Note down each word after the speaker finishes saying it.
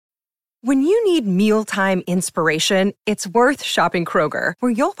When you need mealtime inspiration, it's worth shopping Kroger,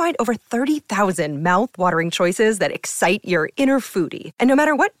 where you'll find over 30,000 mouth-watering choices that excite your inner foodie. And no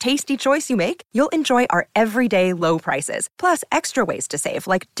matter what tasty choice you make, you'll enjoy our everyday low prices, plus extra ways to save,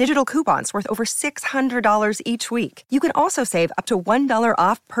 like digital coupons worth over $600 each week. You can also save up to $1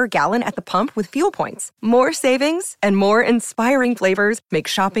 off per gallon at the pump with fuel points. More savings and more inspiring flavors make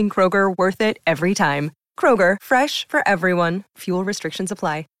shopping Kroger worth it every time. Kroger, fresh for everyone. Fuel restrictions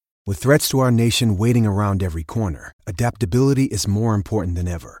apply. With threats to our nation waiting around every corner, adaptability is more important than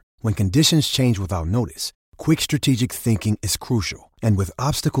ever. When conditions change without notice, quick strategic thinking is crucial. And with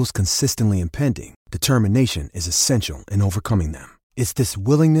obstacles consistently impending, determination is essential in overcoming them. It's this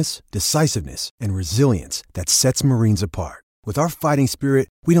willingness, decisiveness, and resilience that sets Marines apart. With our fighting spirit,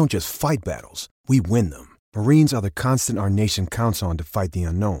 we don't just fight battles, we win them. Marines are the constant our nation counts on to fight the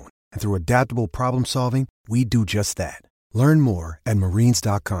unknown. And through adaptable problem solving, we do just that. Learn more at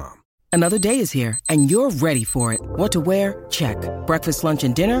marines.com. Another day is here, and you're ready for it. What to wear? Check. Breakfast, lunch,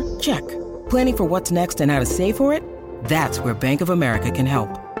 and dinner? Check. Planning for what's next and how to save for it? That's where Bank of America can help.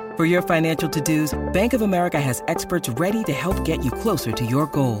 For your financial to-dos, Bank of America has experts ready to help get you closer to your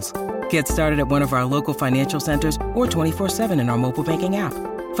goals. Get started at one of our local financial centers or 24/7 in our mobile banking app.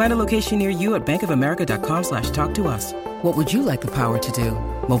 Find a location near you at bankofamerica.com/talktous. What would you like the power to do?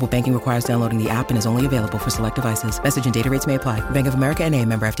 Mobile banking requires downloading the app and is only available for select devices. Message and data rates may apply. Bank of America N.A.,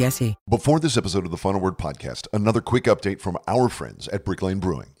 member FDIC. Before this episode of the Final Word podcast, another quick update from our friends at Brick Lane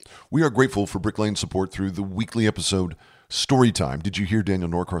Brewing. We are grateful for Brick Lane's support through the weekly episode Storytime. Did you hear Daniel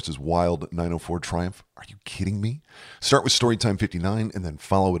Norcross's wild 904 triumph? Are you kidding me? Start with Storytime 59 and then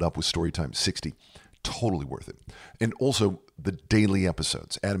follow it up with Storytime 60. Totally worth it. And also the daily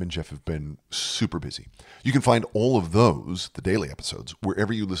episodes. Adam and Jeff have been super busy. You can find all of those, the daily episodes,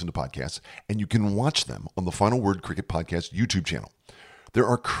 wherever you listen to podcasts, and you can watch them on the Final Word Cricket Podcast YouTube channel. There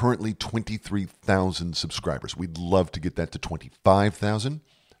are currently 23,000 subscribers. We'd love to get that to 25,000.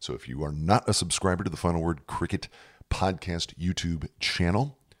 So if you are not a subscriber to the Final Word Cricket Podcast YouTube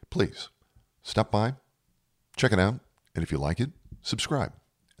channel, please stop by, check it out, and if you like it, subscribe,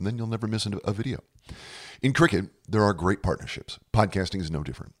 and then you'll never miss a video. In cricket, there are great partnerships. Podcasting is no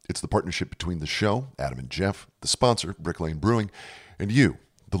different. It's the partnership between the show, Adam and Jeff, the sponsor, Brick Lane Brewing, and you,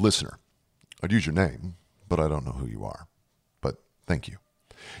 the listener. I'd use your name, but I don't know who you are. But thank you.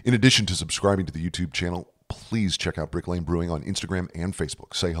 In addition to subscribing to the YouTube channel, please check out Brick Lane Brewing on Instagram and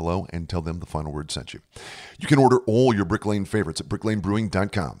Facebook. Say hello and tell them the Final Word sent you. You can order all your Brick Lane favorites at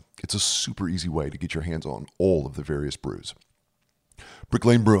bricklanebrewing.com. It's a super easy way to get your hands on all of the various brews. Brick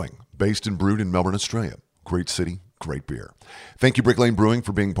Lane Brewing, based and brewed in Melbourne, Australia. Great city, great beer. Thank you, Brick Lane Brewing,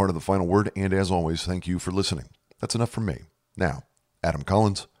 for being part of the Final Word, and as always, thank you for listening. That's enough from me. Now, Adam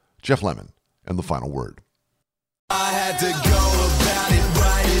Collins, Jeff Lemon, and the Final Word. I had to go about it,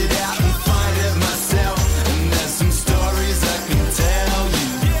 write it out, and find it myself. And there's some stories I can tell you.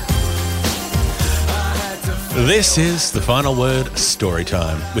 This is the Final Word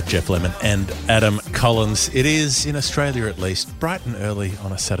Storytime with Jeff Lemon and Adam Collins. It is, in Australia at least, bright and early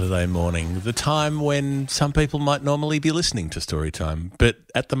on a Saturday morning, the time when some people might normally be listening to Storytime. But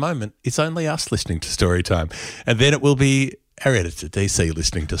at the moment, it's only us listening to Storytime. And then it will be our editor, DC,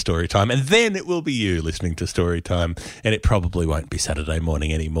 listening to Storytime. And then it will be you listening to Storytime. And it probably won't be Saturday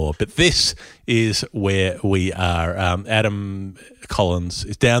morning anymore. But this is where we are. Adam Collins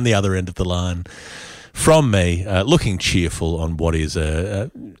is down the other end of the line from me, looking cheerful on what is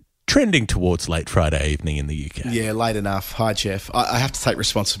trending towards late Friday evening in the UK. Yeah, late enough. Hi, Jeff. I have to take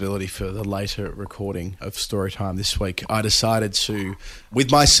responsibility for the later recording of Storytime this week. I decided to, with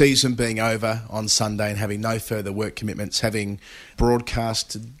my season being over on Sunday and having no further work commitments, having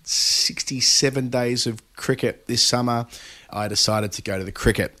broadcasted 67 days of cricket this summer, I decided to go to the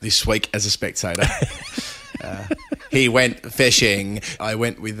cricket this week as a spectator. He went fishing. I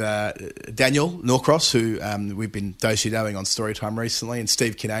went with Daniel Norcross, who we've been do-si-doing on Storytime recently, and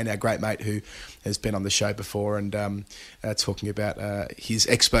Steve Kinane, our great mate who has been on the show before, and talking about his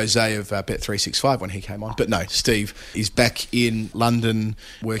expose of Bet365 when he came on. But no, Steve is back in London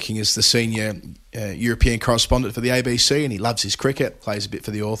working as the senior European correspondent for the ABC, and he loves his cricket, plays a bit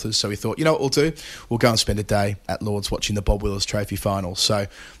for the Authors. So we thought, you know what we'll do? We'll go and spend a day at Lord's watching the Bob Willis Trophy final. So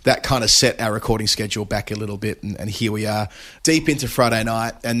that kind of set our recording schedule back a little bit, and here we are deep into Friday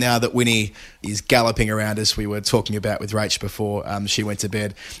night. And now that Winnie is galloping around, as we were talking about with Rach before she went to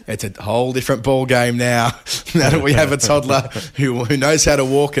bed, it's a whole different ball game now that we have a toddler who knows how to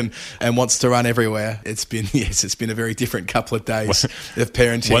walk and wants to run everywhere. It's been a very different couple of days of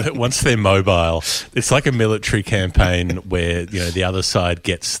parenting. Once they're mobile, it's like a military campaign where the other side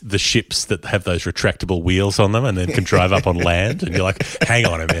gets the ships that have those retractable wheels on them and then can drive up on land, and you're like, hang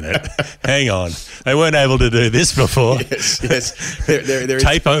on a minute, hang on, they weren't able to do this before. Yes. There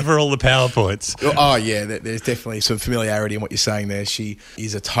Tape over all the PowerPoints. Oh yeah, there's definitely some familiarity in what you're saying there. She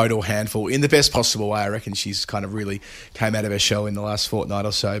is a total handful in the best possible way. I reckon she's kind of really came out of her shell in the last fortnight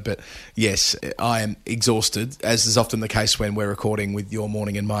or so. But yes, I am exhausted, as is often the case when we're recording with your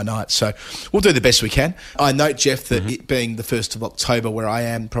morning and my night. So we'll do the best we can. I note, Jeff, that it being the 1st of October where I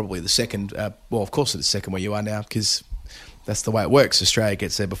am, probably the second, well, of course it's the second where you are now, because that's the way it works. Australia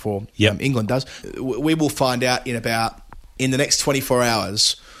gets there before England does. We will find out in the next 24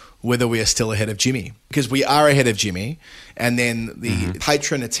 hours whether we are still ahead of Jimmy, because we are ahead of Jimmy, and then the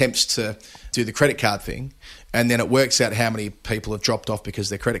patron attempts to do the credit card thing, and then it works out how many people have dropped off because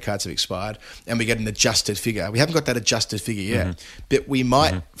their credit cards have expired, and we get an adjusted figure. We haven't got that adjusted figure yet, but we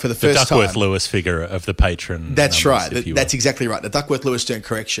might for the first time. The Duckworth-Lewis figure of the patron. That's right. That's exactly right. The Duckworth-Lewis doing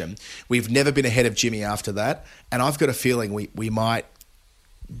correction. We've never been ahead of Jimmy after that, and I've got a feeling we might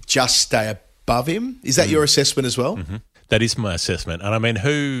just stay above him. Is that your assessment as well? Mm-hmm. That is my assessment. And I mean,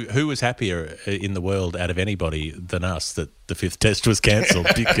 who was happier in the world out of anybody than us that the 5th test was cancelled,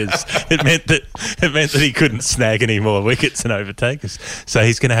 because it meant that he couldn't snag any more wickets and overtake us. So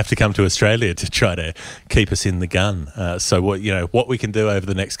he's going to have to come to Australia to try to keep us in the gun. So what we can do over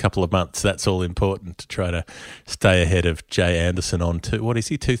the next couple of months, that's all important to try to stay ahead of Jay Anderson on what is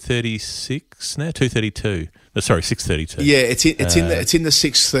he, 236 now? 232. Sorry, 632. Yeah, it's in the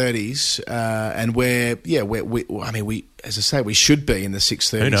 630s, and we as I say, we should be in the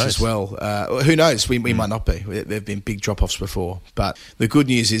 630s as well. Who knows? We might not be. There've been big drop-offs before, but the good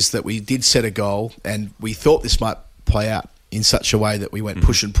news is that we did set a goal, and we thought this might play out in such a way that we went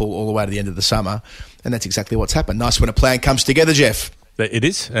push and pull all the way to the end of the summer, and that's exactly what's happened. Nice when a plan comes together, Jeff. It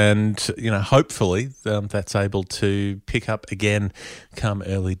is, and hopefully that's able to pick up again come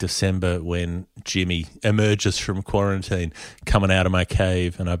early December when Jimmy emerges from quarantine, coming out of my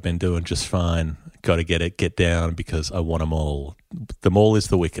cave, and I've been doing just fine. Got to get down because I want them all. Them all is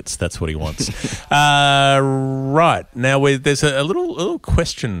the wickets. That's what he wants. Right now, there's a little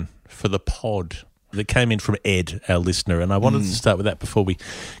question for the pod that came in from Ed, our listener, and I wanted to start with that before we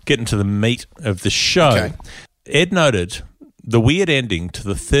get into the meat of the show. Okay. Ed noted the weird ending to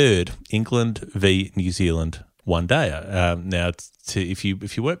the 3rd England v New Zealand one-dayer. Now, if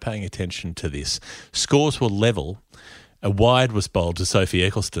you weren't paying attention to this, scores were level. A wide was bowled to Sophie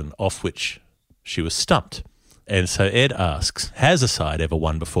Eccleston, off which she was stumped. And so Ed asks, has a side ever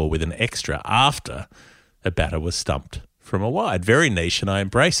won before with an extra after a batter was stumped from a wide? Very niche, and I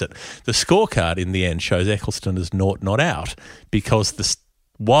embrace it. The scorecard in the end shows Eccleston as not out because the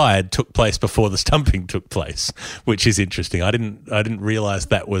wide took place before the stumping took place, which is interesting. I didn't realise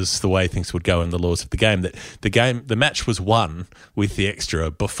that was the way things would go in the laws of the game. That the match was won with the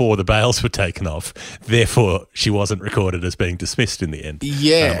extra before the bails were taken off. Therefore, she wasn't recorded as being dismissed in the end.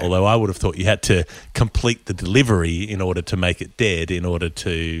 Yeah. Although I would have thought you had to complete the delivery in order to make it dead, in order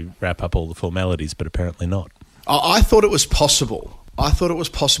to wrap up all the formalities, but apparently not. I thought it was possible.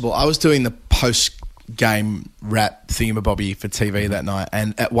 I was doing the post-game wrap thingamabobby for TV that night,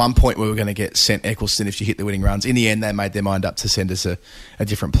 and at one point we were going to get sent Eccleston if she hit the winning runs. In the end, they made their mind up to send us a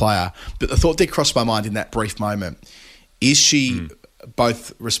different player. But the thought did cross my mind in that brief moment, is she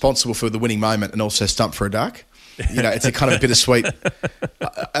both responsible for the winning moment and also stumped for a duck? It's a kind of bittersweet.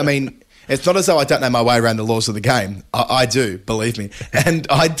 I mean, it's not as though I don't know my way around the laws of the game. I do, believe me. And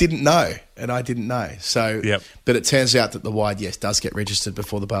I didn't know. So, But it turns out that the wide, does get registered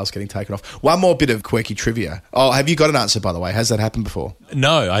before the bail's getting taken off. One more bit of quirky trivia. Oh, have you got an answer, by the way? Has that happened before?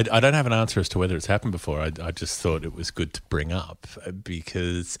 No, I don't have an answer as to whether it's happened before. I just thought it was good to bring up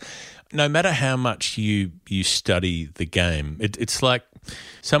because no matter how much you study the game, it's like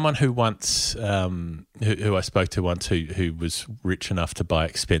someone who once, who I spoke to once, who was rich enough to buy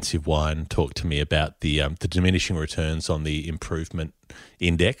expensive wine, talked to me about the diminishing returns on the improvement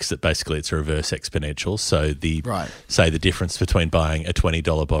index. That basically it's a reverse exponential. So the difference between buying a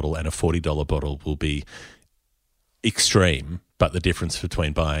 $20 bottle and a $40 bottle will be extreme, but the difference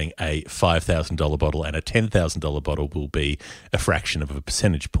between buying a $5,000 bottle and a $10,000 bottle will be a fraction of a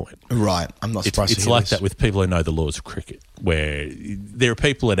percentage point. Right. I'm not surprised. It's like that with people who know the laws of cricket, where there are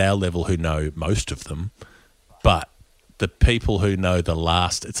people at our level who know most of them, but the people who know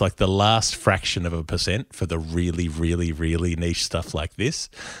it's like the last fraction of a percent for the really, really, really niche stuff like this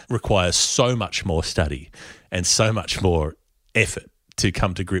requires so much more study and so much more effort to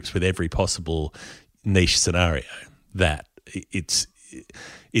come to grips with every possible niche scenario, that it's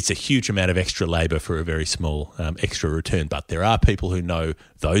a huge amount of extra labour for a very small extra return. But there are people who know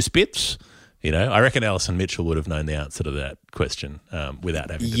those bits. I reckon Alison Mitchell would have known the answer to that question without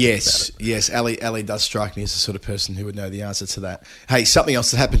having to think about it. Yes. Ali does strike me as the sort of person who would know the answer to that. Hey, something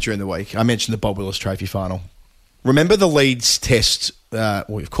else that happened during the week. I mentioned the Bob Willis Trophy final. Remember the Leeds test? Well,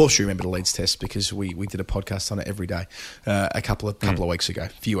 of course you remember the Leeds test because we did a podcast on it every day a couple of weeks ago, a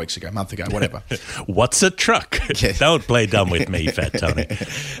few weeks ago, a month ago, whatever. What's a truck? Yeah. Don't play dumb with me, Fat Tony.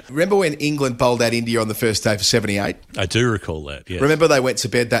 Remember when England bowled out India on the first day for 78? I do recall that, yes. Remember they went to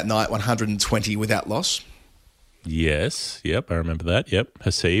bed that night 120 without loss? Yes, yep, I remember that. Yep,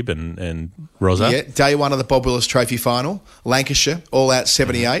 Hasib and Rosa. Yeah, day one of the Bob Willis Trophy final, Lancashire, all out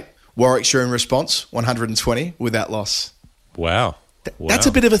 78. Warwickshire in response, 120 without loss. Wow. That's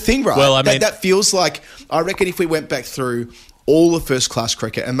a bit of a thing, right? Well, I mean, that feels like, I reckon if we went back through all the first-class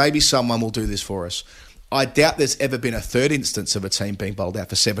cricket, and maybe someone will do this for us, I doubt there's ever been a third instance of a team being bowled out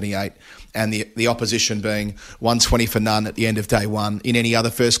for 78 and the opposition being 120 for none at the end of day one in any other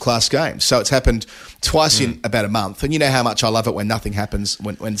first-class game. So it's happened twice in about a month. And you know how much I love it when nothing happens,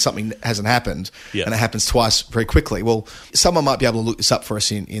 when something hasn't happened, and it happens twice very quickly. Well, someone might be able to look this up for us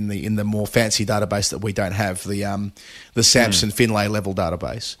in the more fancy database that we don't have, the Sampson-Finlay level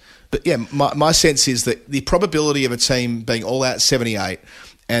database. But yeah, my sense is that the probability of a team being all out 78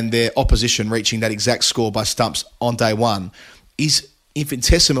 and their opposition reaching that exact score by stumps on day one is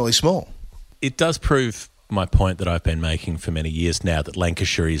infinitesimally small. It does prove my point that I've been making for many years now, that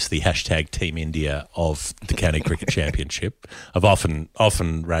Lancashire is the hashtag Team India of the County Cricket Championship. I've often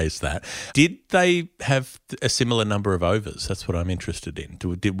raised that. Did they have a similar number of overs? That's what I'm interested in.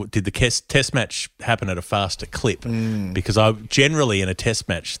 Did the test match happen at a faster clip? Because generally in a test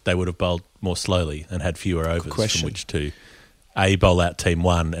match they would have bowled more slowly and had fewer overs from which to A, bowl out team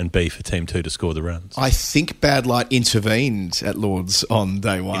one, and B, for team two to score the runs. I think Bad Light intervened at Lords on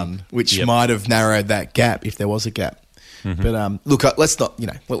day one, which might have narrowed that gap if there was a gap. But look, let's not,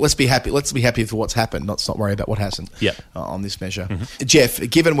 let's be happy. Let's be happy for what's happened. Let's not worry about what hasn't. On this measure, Jeff.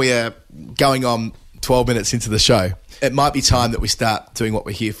 Given we are going on 12 minutes into the show, it might be time that we start doing what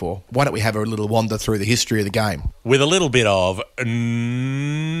we're here for. Why don't we have a little wander through the history of the game? With a little bit of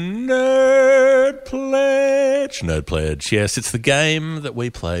Nerd Pledge. Yes, it's the game that we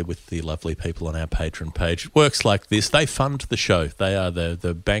play with the lovely people on our Patreon page. It works like this. They fund the show. They are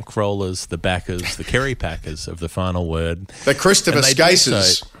the bankrollers, the backers, the Kerry Packers of the final word. The Christopher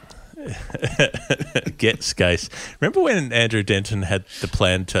Scases. Get Scase. Remember when Andrew Denton had the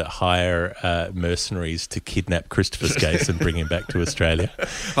plan to hire mercenaries to kidnap Christopher Scase and bring him back to Australia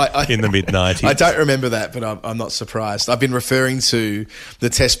in the mid-90s? I don't remember that, but I'm not surprised. I've been referring to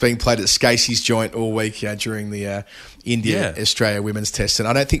the test being played at Scasey's joint all week during the India-Australia women's test, and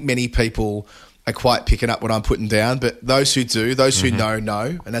I don't think many people are quite picking up what I'm putting down, but those who do, those who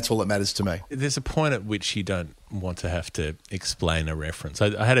know, and that's all that matters to me. There's a point at which you don't want to have to explain a reference.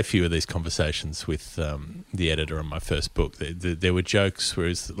 I had a few of these conversations with the editor on my first book. There were jokes where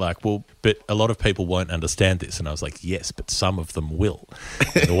it's like, well, but a lot of people won't understand this. And I was like, yes, but some of them will.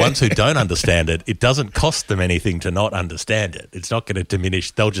 And the ones who don't understand it, it doesn't cost them anything to not understand it. It's not going to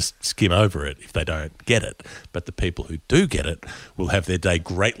diminish. They'll just skim over it if they don't get it. But the people who do get it will have their day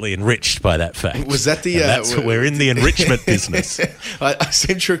greatly enriched by that fact. Was that the... we're in the enrichment business. I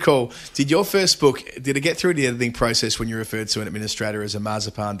seem to recall, did your first book, did it get through the editing process when you referred to an administrator as a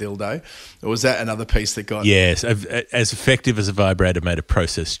marzipan dildo? Or was that another piece that got... Yes, as effective as a vibrator made of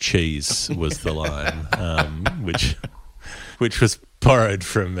processed cheese was the line, which was borrowed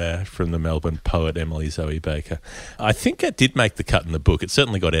from the Melbourne poet Emily Zoe Baker. I think it did make the cut in the book. It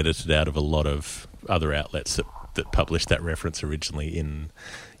certainly got edited out of a lot of other outlets that published that reference originally in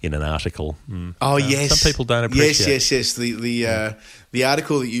an article. Oh, yes. Some people don't appreciate Yes. The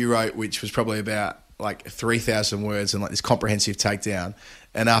article that you wrote, which was probably about like 3,000 words and like this comprehensive takedown,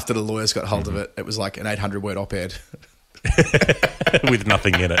 and after the lawyers got hold of it, it was like an 800-word op-ed. With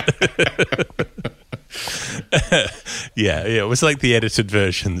nothing in it. Yeah, it was like the edited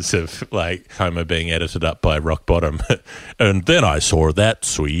versions of like Homer being edited up by Rock Bottom. And then I saw that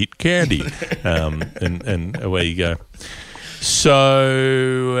sweet candy. And away you go.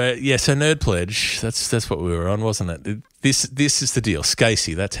 So, so Nerd Pledge, that's what we were on, wasn't it? This is the deal.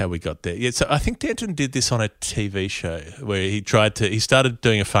 Scasey, that's how we got there. Yeah, so I think Denton did this on a TV show where he started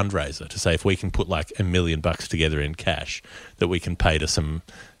doing a fundraiser to say if we can put like $1 million together in cash that we can pay to some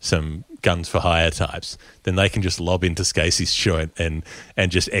guns for hire types, then they can just lob into Scasey's joint and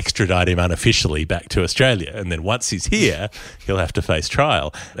just extradite him unofficially back to Australia. And then once he's here, he'll have to face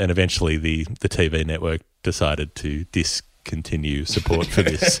trial. And eventually the TV network decided to disc continue support for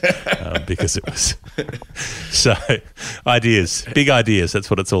this because it was so big ideas. That's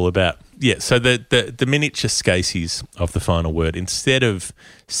what it's all about. Yeah. So the miniature Scacies of the final word, instead of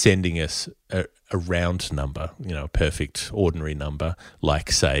sending us a round number, a perfect ordinary number,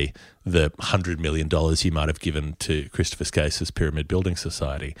 like say the $100 million you might have given to Christopher Scace's Pyramid Building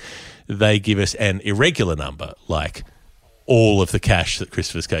Society, they give us an irregular number, like all of the cash that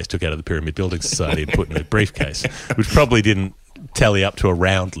Christopher Scase took out of the Pyramid Building Society and put in a briefcase, which probably didn't tally up to a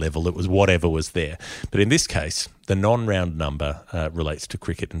round level. It was whatever was there. But in this case, the non-round number relates to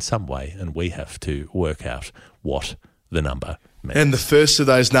cricket in some way, and we have to work out what the number means. And the first of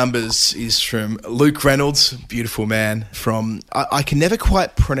those numbers is from Luke Reynolds, beautiful man, from, I can never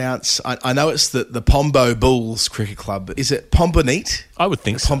quite pronounce, I know it's the Pombo Bulls Cricket Club. Is it Pombonite? I would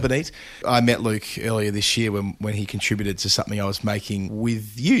think so. Pombonite. I met Luke earlier this year when he contributed to something I was making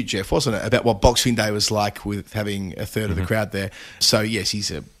with you, Jeff, wasn't it? About what Boxing Day was like with having a third of the crowd there. So, yes,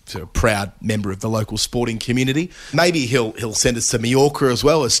 he's a sort of proud member of the local sporting community. Maybe he'll send us to Mallorca as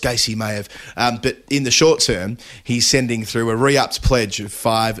well, as Scacey may have. But in the short term, he's sending through a re-upped pledge of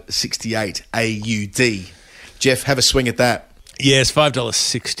 $5.68 AUD. Jeff, have a swing at that. Yes,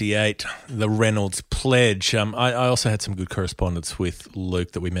 $5.68, the Reynolds pledge. I also had some good correspondence with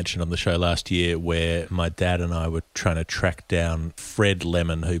Luke that we mentioned on the show last year, where my dad and I were trying to track down Fred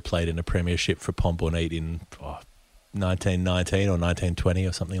Lemon, who played in a premiership for Pombonite in 1919 or 1920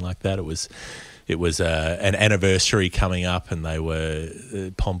 or something like that. It was an anniversary coming up, and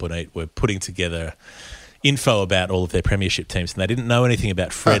Pombonite were putting together info about all of their premiership teams, and they didn't know anything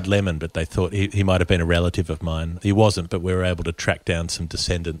about Fred Lemon, but they thought he might have been a relative of mine. He wasn't, but we were able to track down some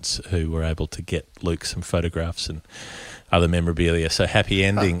descendants who were able to get Luke some photographs and other memorabilia. So happy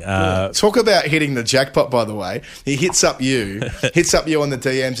ending. Talk about hitting the jackpot, by the way. He hits up you on the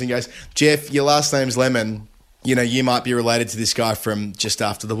DMs and goes, Jeff, your last name's Lemon. You might be related to this guy from just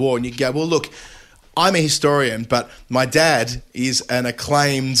after the war. And you go, well, look, I'm a historian, but my dad is an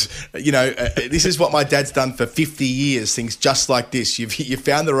acclaimed, this is what my dad's done for 50 years, things just like this. You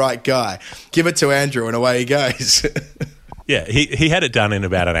found the right guy. Give it to Andrew, and away he goes. Yeah, he had it done in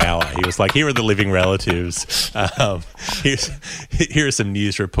about an hour. He was like, here are the living relatives. Here are some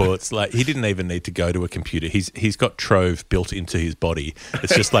news reports. Like, he didn't even need to go to a computer. He's got Trove built into his body.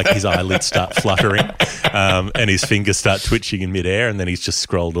 It's just like his eyelids start fluttering and his fingers start twitching in midair, and then he's just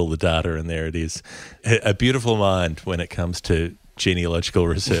scrolled all the data, and there it is. A beautiful mind when it comes to genealogical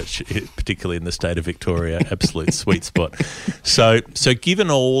research, particularly in the state of Victoria. Absolute sweet spot. So given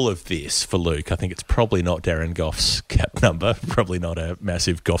all of this for Luke, I think it's probably not Darren Goff's cap number, probably not a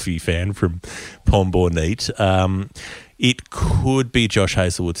massive Goffy fan from Pombonite. It could be Josh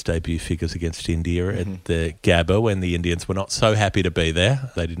Hazlewood's debut figures against India at the Gabba, when the Indians were not so happy to be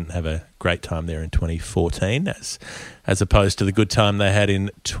there. They didn't have a great time there in 2014 as opposed to the good time they had in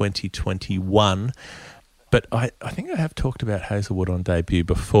 2021. But I think I have talked about Hazlewood on debut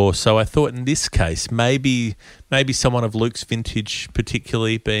before, so I thought in this case maybe someone of Luke's vintage,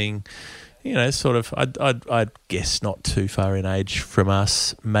 particularly being, sort of, I'd guess not too far in age from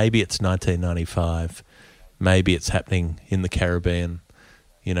us. Maybe it's 1995. Maybe it's happening in the Caribbean.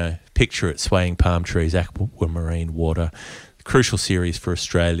 Picture it, swaying palm trees, aquamarine water. Crucial series for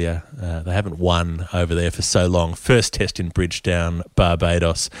Australia. They haven't won over there for so long. First test in Bridgetown,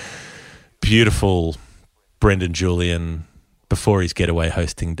 Barbados. Beautiful. Brendan Julian, before his getaway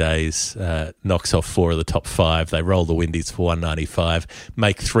hosting days, knocks off 4 of the top 5. They roll the Windies for 195,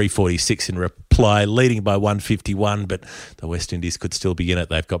 make 346 in reply, leading by 151, but the West Indies could still be in it.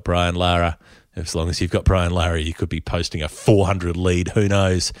 They've got Brian Lara. As long as you've got Brian Lara, you could be posting a 400 lead. Who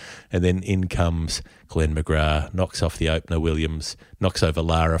knows? And then in comes Glenn McGrath, knocks off the opener Williams, knocks over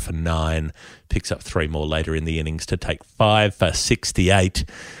Lara for 9, picks up 3 more later in the innings to take 5 for 68.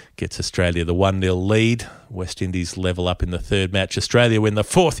 Gets Australia the 1-0 lead. West Indies level up in the third match. Australia win the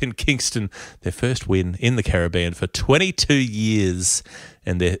 4th in Kingston, their first win in the Caribbean for 22 years,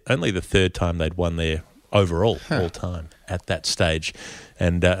 and they're only the 3rd time they'd won there overall, all time at that stage.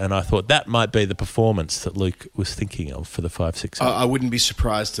 And I thought that might be the performance that Luke was thinking of for the 5-6. I wouldn't be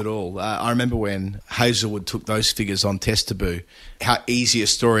surprised at all. I remember when Hazlewood took those figures on Test Debut, how easy a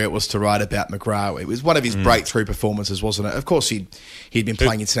story it was to write about McGrath. It was one of his breakthrough performances, wasn't it? Of course, he'd been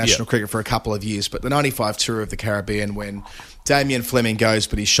playing international cricket for a couple of years, but the 95 tour of the Caribbean, when Damien Fleming goes,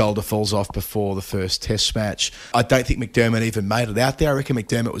 but his shoulder falls off before the first Test match. I don't think McDermott even made it out there. I reckon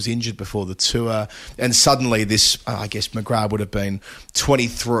McDermott was injured before the tour. And suddenly this, I guess, McGrath would have been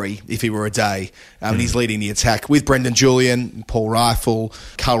 23 if he were a day. And he's leading the attack with Brendan Julian, Paul Rifle.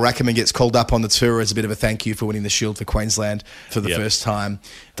 Carl Rackerman gets called up on the tour as a bit of a thank you for winning the Shield for Queensland for the first time.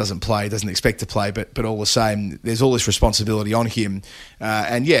 Doesn't play, doesn't expect to play, but all the same, there's all this responsibility on him.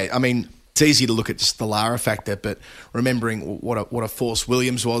 It's easy to look at just the Lara factor, but remembering what a force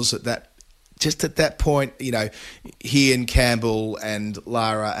Williams was at that point, he and Campbell and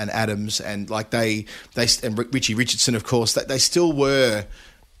Lara and Adams and and Richie Richardson, of course, they still were,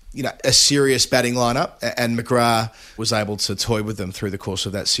 a serious batting lineup, and McGrath was able to toy with them through the course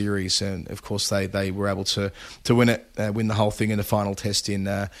of that series, and of course they were able to win the whole thing in the final test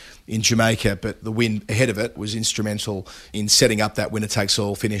in Jamaica. But the win ahead of it was instrumental in setting up that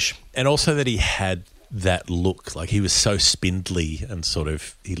winner-takes-all finish. And also that he had that look, like he was so spindly and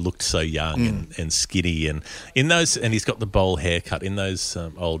he looked so young and skinny, and he's got the bowl haircut. In those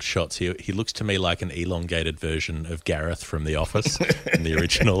old shots, he looks to me like an elongated version of Gareth from The Office in the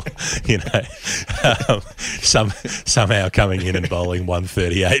original, somehow coming in and bowling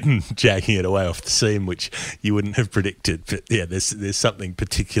 138 and jacking it away off the seam, which you wouldn't have predicted. But yeah, there's something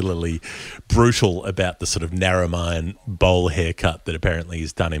particularly brutal about the sort of Narromine bowl haircut that apparently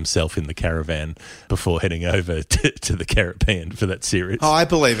he's done himself in the caravan before heading over to the Caribbean for that series. Oh, I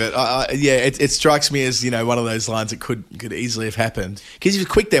believe it. It strikes me as one of those lines that could easily have happened, because he was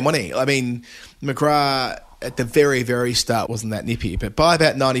quick then, wasn't he? I mean, McGrath at the very, very start wasn't that nippy, but by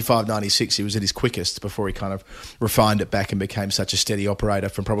about 95, 96, he was at his quickest before he kind of refined it back and became such a steady operator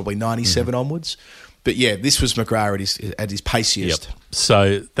from probably 97 onwards. But yeah, this was McGrath at his paciest. Yep.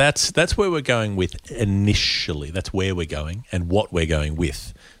 So that's where we're going with initially. That's where we're going and what we're going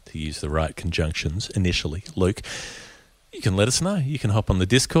with, to use the right conjunctions initially. Luke, you can let us know. You can hop on the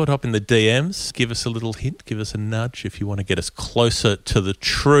Discord, hop in the DMs, give us a little hint, give us a nudge if you want to get us closer to the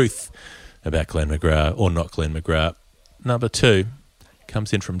truth about Glenn McGrath or not Glenn McGrath. Number 2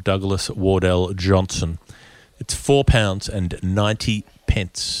 comes in from Douglas Wardell Johnson. It's £4.90.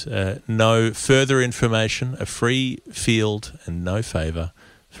 No further information, a free field and no favour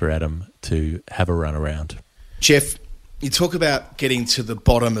for Adam to have a run around. Jeff, you talk about getting to the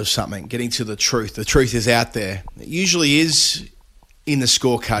bottom of something, getting to the truth. The truth is out there. It usually is in the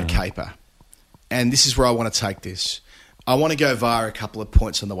scorecard caper. And this is where I want to take this. I want to go via a couple of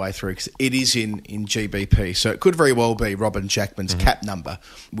points on the way through because it is in GBP. So it could very well be Robin Jackman's cap number,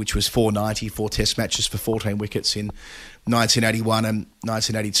 which was 490, 4 test matches for 14 wickets in 1981 and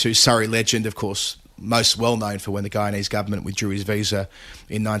 1982. Surrey legend, of course, most well known for when the Guyanese government withdrew his visa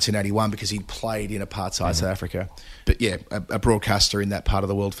in 1981 because he'd played in apartheid South Africa. But yeah, a broadcaster in that part of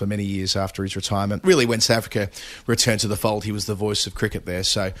the world for many years after his retirement. Really, when South Africa returned to the fold, he was the voice of cricket there.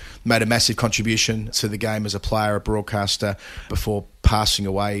 So made a massive contribution to the game as a player, a broadcaster, before passing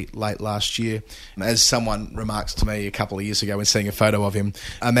away late last year. As someone remarked to me a couple of years ago when seeing a photo of him,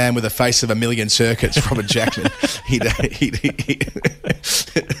 a man with a face of a million circuits, Robert Jackman.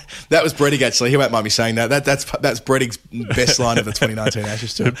 That was Brettig, actually. He won't mind me saying that. That's Brettig's best line of the 2019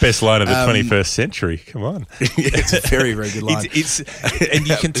 Ashes tour. The best line of the 21st century. Come on. It's a very, very good line. And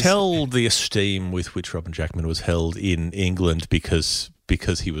you can tell the esteem with which Robin Jackman was held in England because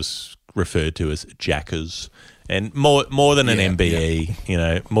he was referred to as Jackers. And more than an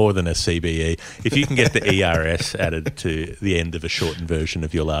MBE, more than a CBE. If you can get the ERS added to the end of a shortened version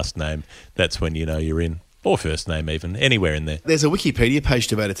of your last name, that's when you know you're in. Or first name even, anywhere in there. There's a Wikipedia page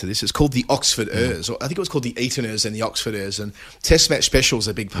devoted to this. It's called the Oxford Ers. Or I think it was called the Etoners and the Oxford Ers. And Test match special is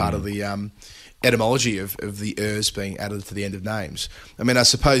a big part of the etymology of the Ers being added to the end of names. I mean, I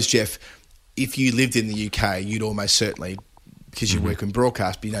suppose, Jeff, if you lived in the UK, you'd almost certainly, because you work in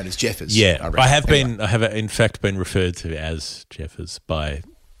broadcast, be known as Jeffers. Yeah, I have in fact been referred to as Jeffers by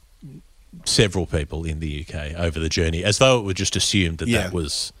several people in the UK over the journey, as though it were just assumed that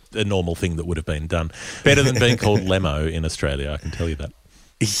was a normal thing that would have been done. Better than being called Lemo in Australia, I can tell you that.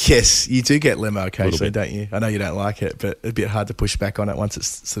 Yes, you do get Lemo occasionally, don't you? I know you don't like it, but it'd be hard to push back on it once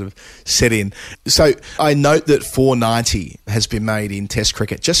it's sort of set in. So I note that 490 has been made in Test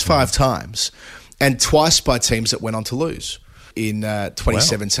cricket just 5 times, and twice by teams that went on to lose. In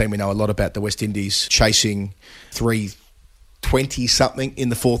 2017, we know a lot about the West Indies chasing 320-something in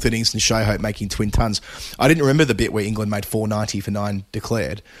the 4th innings and Shai Hope making twin tons. I didn't remember the bit where England made 490 for 9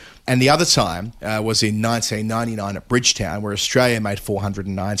 declared. And the other time was in 1999 at Bridgetown, where Australia made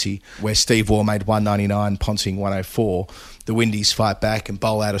 490, where Steve Waugh made 199, Ponting 104. The Windies fight back and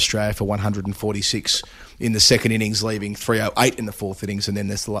bowl out Australia for 146 in the second innings, leaving 308 in the 4th innings. And then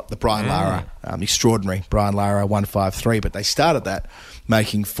there's the Brian Lara, extraordinary Brian Lara 153. But they started that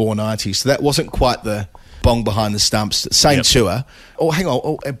making 490. So that wasn't quite the Bong behind the stumps, same tour. Oh, hang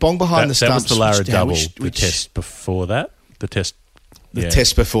on, Bong behind the stumps. That was the Lara double, which the test before that. The test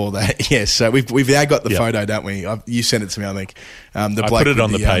before that, yes. So we've now got the photo, don't we? You sent it to me, I think. I put it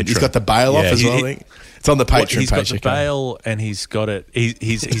on the Patreon. He's got the bail off as well, I think. It's on the Patreon page. He's got the bail and he's got it.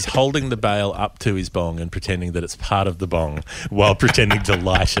 He's holding the bail up to his bong and pretending that it's part of the bong while pretending to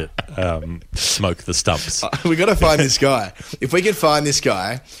light it, smoke the stumps. We've got to find this guy. If we can find this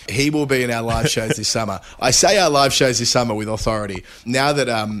guy, he will be in our live shows this summer. I say our live shows this summer with authority. Now that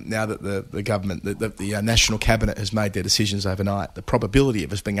the government, the National Cabinet has made their decisions overnight, the probability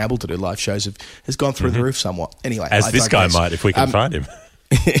of us being able to do live shows has gone through the roof somewhat. Anyway, as this guy might if we can find him.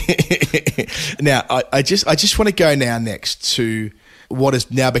 Now, I just want to go now next to what has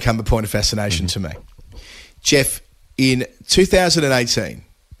now become a point of fascination to me. Jeff, in 2018,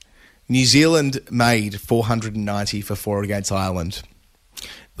 New Zealand made 490 for 4 against Ireland.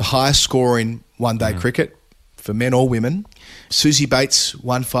 The highest score in one-day cricket for men or women. Susie Bates,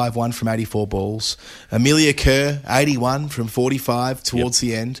 151 from 84 balls. Amelia Kerr, 81 from 45 towards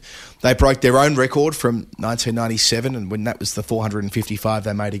the end. They broke their own record from 1997, and when that was the 455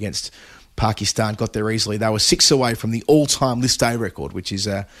 they made against Pakistan, got there easily. They were 6 away from the all-time list A record, which is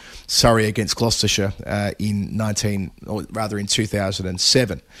Surrey against Gloucestershire in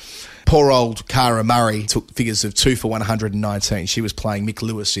 2007. Poor old Cara Murray took figures of 2 for 119. She was playing Mick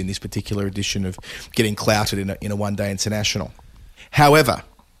Lewis in this particular edition of getting clouted in a one-day international. However,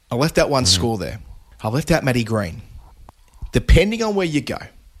 I left out one score there. I left out Maddie Green. Depending on where you go,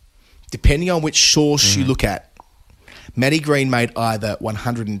 depending on which source you look at, Maddie Green made either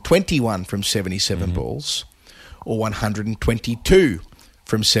 121 from 77 balls or 122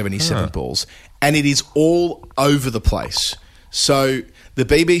 from 77 balls. And it is all over the place. So the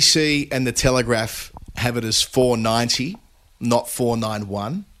BBC and the Telegraph have it as 490, not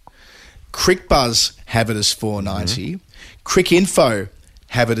 491. CricBuzz have it as 490. Cricinfo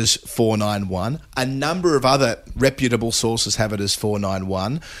have it as 491. A number of other reputable sources have it as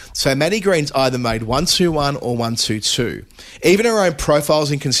 491. So Maddie Green's either made 121 or 122. Even her own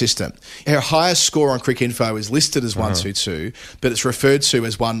profile's inconsistent. Her highest score on Cricinfo is listed as 122, but it's referred to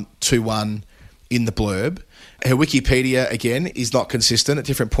as 121 in the blurb. Her Wikipedia, again, is not consistent. At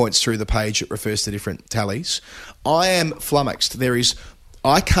different points through the page, it refers to different tallies. I am flummoxed.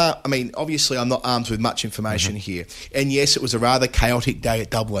 Obviously I'm not armed with much information here. And yes, it was a rather chaotic day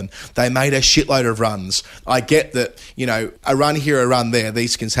at Dublin. They made a shitload of runs. I get that, a run here, a run there,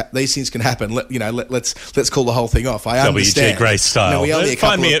 these things can happen. Let's call the whole thing off. I understand. WG Grace style.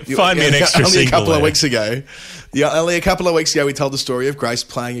 Find me an extra only single. A couple of weeks ago. Only a couple of weeks ago we told the story of Grace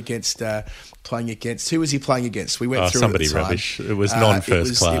playing against who was he playing against? We went through somebody it at the time. Rubbish. It was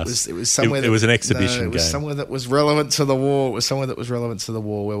non-first class. It was somewhere. It was an exhibition game. It was somewhere that was relevant to the war.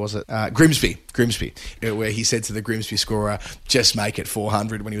 Where was it? Grimsby, where he said to the Grimsby scorer, "Just make it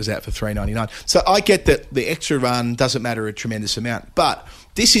 400" when he was out for 399. So I get that the extra run doesn't matter a tremendous amount, but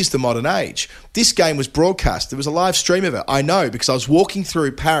this is the modern age. This game was broadcast. There was a live stream of it. I know because I was walking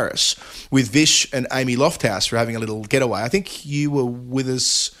through Paris with Vish and Amy Lofthouse for having a little getaway. I think you were with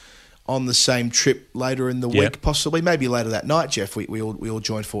us on the same trip later in the week, possibly, maybe later that night, Jeff. We all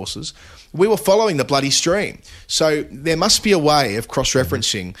joined forces. We were following the bloody stream. So there must be a way of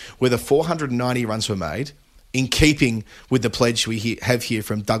cross-referencing whether 490 runs were made in keeping with the pledge we have here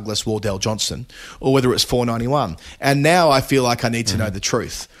from Douglas Wardell Johnson, or whether it's 491. And now I feel like I need to know the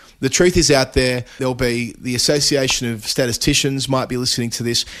truth. The truth is out there. There'll be the Association of Statisticians might be listening to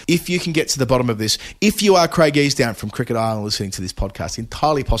this. If you can get to the bottom of this, if you are Craig Easdown from Cricket Island listening to this podcast,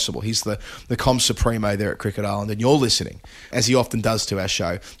 entirely possible. He's the comm supremo there at Cricket Island, and you're listening, as he often does to our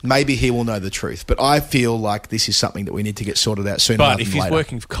show. Maybe he will know the truth. But I feel like this is something that we need to get sorted out sooner rather than later. But if he's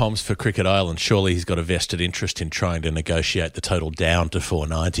working for comms for Cricket Island, surely he's got a vested interest in trying to negotiate the total down to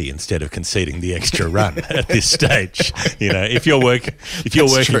 490 instead of conceding the extra run at this stage. If you're working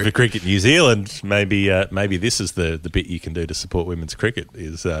for Cricket New Zealand, maybe this is the bit you can do to support women's cricket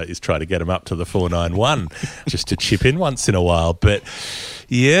is try to get them up to the 491 just to chip in once in a while. But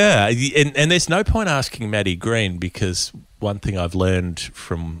yeah, and there's no point asking Maddie Green, because one thing I've learned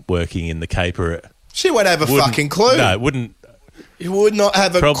from working in the caper, she won't have a fucking clue. No, wouldn't. You would not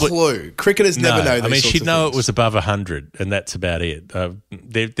have a clue. Cricketers never know these she'd know things. It was above 100, and that's about it.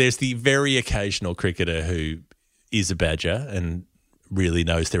 There's the very occasional cricketer who is a badger and really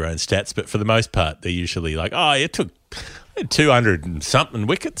knows their own stats, but for the most part, they're usually like, it took 200 and something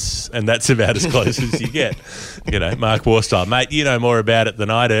wickets, and that's about as close as you get. Mark Warstyle, mate, you know more about it than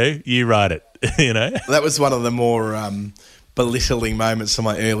I do. You write it, That was one of the more belittling moments of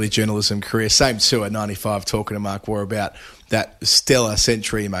my early journalism career. Same tour, 95, talking to Mark War about that stellar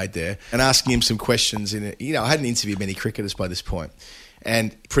century he made there, and asking him some questions. I hadn't interviewed many cricketers by this point,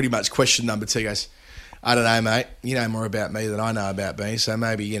 and pretty much question number 2 goes, I don't know, mate. You know more about me than I know about me, so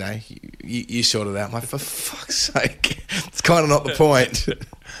maybe, you sort it out. I'm like, for fuck's sake. It's kind of not the point.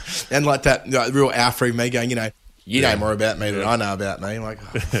 And like that real Alfred me going, you know more about me than I know about me. I'm like,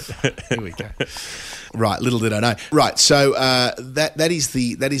 here we go. Right, little did I know. Right, so that is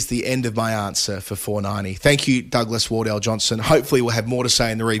the end of my answer for 490. Thank you, Douglas Wardell Johnson. Hopefully we'll have more to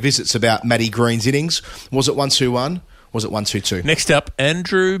say in the revisits about Matty Green's innings. Was it 121? Was it 122? Next up,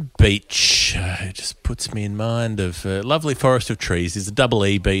 Andrew Beach. It just puts me in mind of a lovely forest of trees. There's a double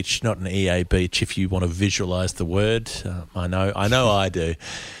E beach, not an EA beach, if you want to visualise the word. I know I do.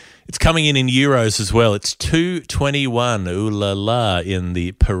 It's coming in euros as well. It's 221, ooh la la, in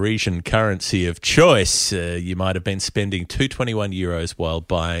the Parisian currency of choice. You might have been spending 221 euros while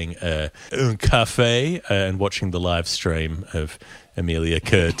buying un café and watching the live stream of Amelia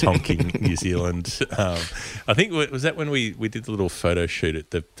Kerr tonking New Zealand. I think, was that when we did the little photo shoot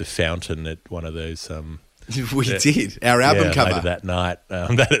at the fountain at one of those... We did our album cover later that night.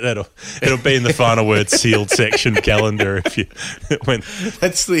 It'll be in the final word sealed section calendar if you when.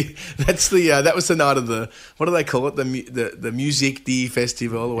 That was the night of the, what do they call it, the Music D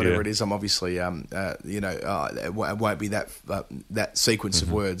Festival or whatever it is. I'm obviously it won't be that sequence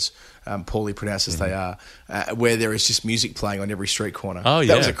of words poorly pronounced as they are, where there is just music playing on every street corner. Oh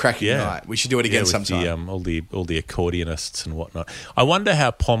yeah, that was a cracking night. We should do it again sometime. All the accordionists and whatnot. I wonder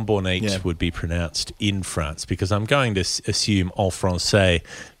how Pomme Bonite would be pronounced in France, because I'm going to assume en français,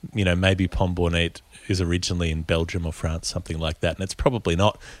 maybe Pomme Bonite is originally in Belgium or France, something like that, and it's probably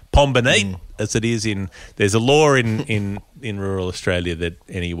not Pomme Bonite as it is in. There's a law in rural Australia that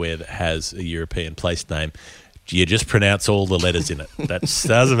anywhere that has a European place name, you just pronounce all the letters in it. That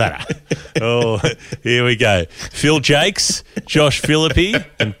doesn't matter. Oh, here we go. Phil Jakes, Josh Philippi,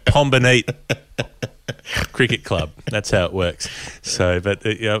 and Pomme Bonite Cricket Club. That's how it works. So, but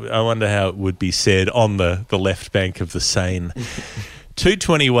I wonder how it would be said on the left bank of the Seine.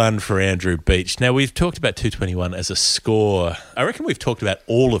 221 for Andrew Beach. Now, we've talked about 221 as a score. I reckon we've talked about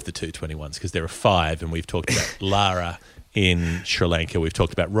all of the 221s because there are 5, and we've talked about Lara in Sri Lanka. We've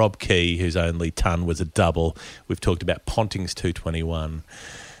talked about Rob Key, whose only ton was a double. We've talked about Ponting's 221.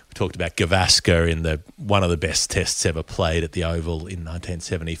 We talked about Gavaskar in one of the best tests ever played at the Oval in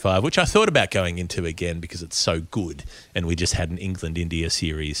 1975, which I thought about going into again because it's so good, and we just had an England-India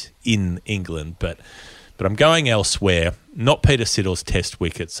series in England. But I'm going elsewhere. Not Peter Siddle's test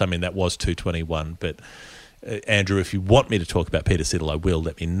wickets. I mean, that was 221, but Andrew, if you want me to talk about Peter Siddle, I will,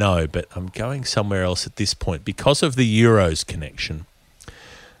 let me know. But I'm going somewhere else at this point. Because of the Euros connection,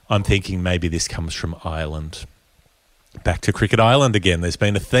 I'm thinking maybe this comes from Ireland. Back to Cricket Island again. There's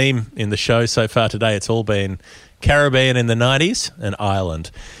been a theme in the show so far today. It's all been Caribbean in the 90s and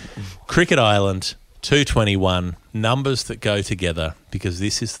Ireland. Cricket Island, 221, numbers that go together, because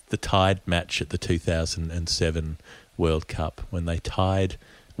this is the tied match at the 2007 World Cup when they tied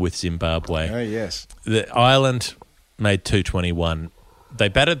with Zimbabwe. Oh, yes. The Ireland made 221. They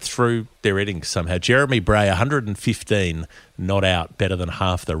batted through their innings somehow. Jeremy Bray, 115, not out, better than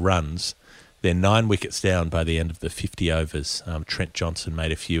half the runs. They're 9 wickets down by the end of the 50 overs. Trent Johnson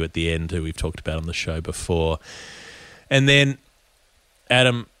made a few at the end, who we've talked about on the show before. And then,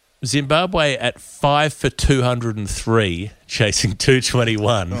 Adam, Zimbabwe at 5 for 203, chasing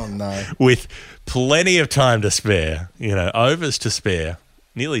 221. Oh, no. With plenty of time to spare, overs to spare.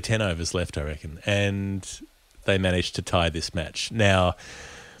 Nearly 10 overs left, I reckon. And they managed to tie this match. Now,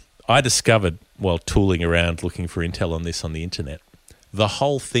 I discovered, while tooling around looking for intel on this on the internet, the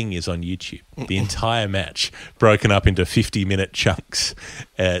whole thing is on YouTube. The entire match broken up into 50-minute chunks.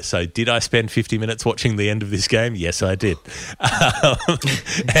 So did I spend 50 minutes watching the end of this game? Yes, I did.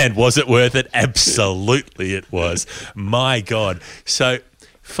 And was it worth it? Absolutely it was. My God. So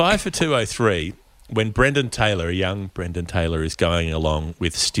 5 for 203... when Brendan Taylor, a young Brendan Taylor, is going along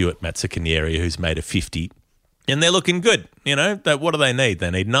with Stuart Matsakanyeri, who's made a 50, and they're looking good. What do they need? They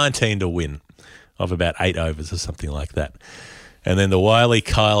need 19 to win of about 8 overs or something like that. And then the wily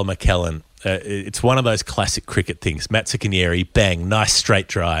Kyle McKellen, it's one of those classic cricket things. Matsakanyeri, bang, nice straight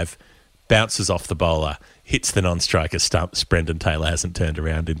drive, bounces off the bowler, hits the non-striker stumps. Brendan Taylor hasn't turned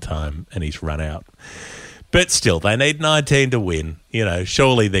around in time and he's run out. But still, they need 19 to win.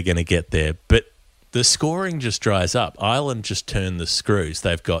 Surely they're going to get there. But the scoring just dries up. Ireland just turn the screws.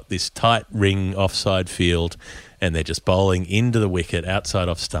 They've got this tight ring offside field and they're just bowling into the wicket, outside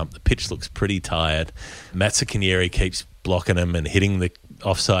off stump. The pitch looks pretty tired. Matsakanyeri keeps blocking them and hitting the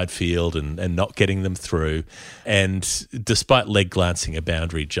offside field and not getting them through. And despite leg glancing a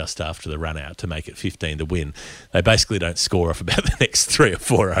boundary just after the run out to make it 15 to win, they basically don't score off about the next 3 or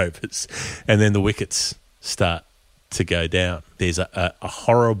 4 overs. And then the wickets start to go down. There's a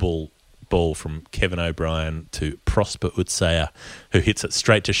horrible ball from Kevin O'Brien to Prosper Utsayer, who hits it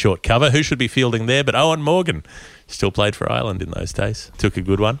straight to short cover. Who should be fielding there but Owen Morgan? Still played for Ireland in those days. Took a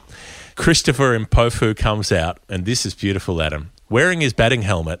good one. Christopher Mpofu comes out, and this is beautiful, Adam, wearing his batting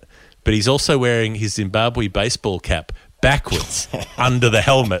helmet, but he's also wearing his Zimbabwe baseball cap backwards under the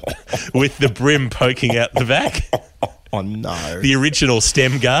helmet with the brim poking out the back. Oh, no. The original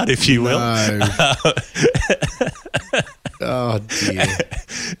stem guard, if you will. No. Oh, dear.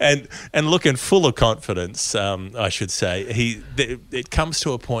 And looking full of confidence, I should say. It comes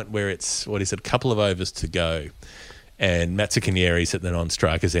to a point where it's, a couple of overs to go, and Matsukanyeri's at the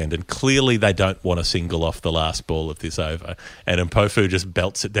non-striker's end, and clearly they don't want to single off the last ball of this over, and Mpofu just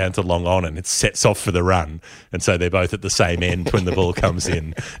belts it down to long on, and it sets off for the run, and so they're both at the same end when the ball comes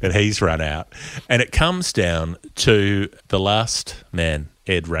in, and he's run out. And it comes down to the last man,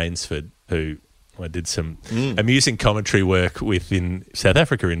 Ed Rainsford, who I did some amusing commentary work with in South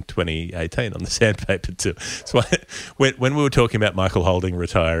Africa in 2018 on the sandpaper too. So when we were talking about Michael Holding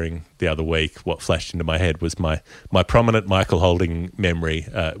retiring the other week, what flashed into my head was my prominent Michael Holding memory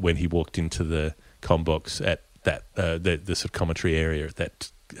when he walked into the comm box at that the sort of commentary area at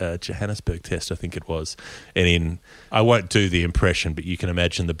that Johannesburg test, I think it was. And I won't do the impression, but you can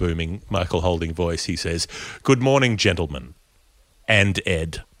imagine the booming Michael Holding voice. He says, "Good morning, gentlemen, and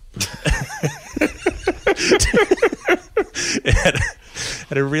Ed."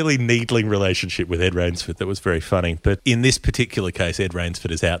 Had a really needling relationship with Ed Rainsford that was very funny. But in this particular case, Ed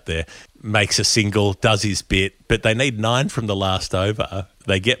Rainsford is out there, makes a single, does his bit, but they need 9 from the last over.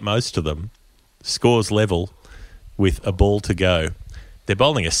 They get most of them, scores level with a ball to go. They're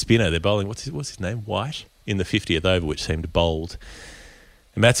bowling a spinner. They're bowling, what's his name, White, in the 50th over, which seemed bold.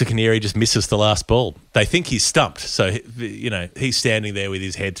 And Matsukanyeri just misses the last ball. They think he's stumped. So, he's standing there with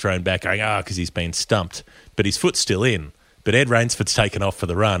his head thrown back going, because he's been stumped. But his foot's still in. But Ed Rainsford's taken off for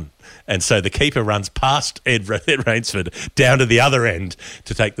the run. And so the keeper runs past Ed Rainsford down to the other end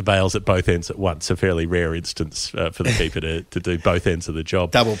to take the bails at both ends at once. A fairly rare instance for the keeper to do both ends of the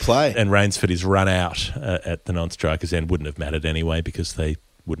job. Double play. And Rainsford is run out at the non-striker's end. Wouldn't have mattered anyway because they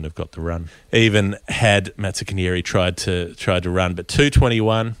wouldn't have got the run. Even had Matsukanyeri tried to run, but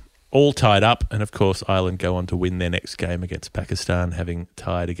 2:21, all tied up, and of course Ireland go on to win their next game against Pakistan, having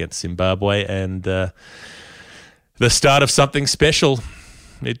tied against Zimbabwe, and the start of something special.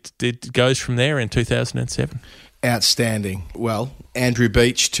 It goes from there in 2007. Outstanding. Well, Andrew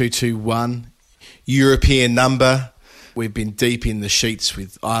Beach, 221, European number. We've been deep in the sheets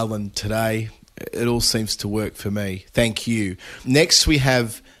with Ireland today. It all seems to work for me. Thank you. Next, we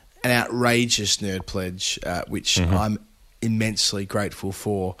have an outrageous nerd pledge, which I'm immensely grateful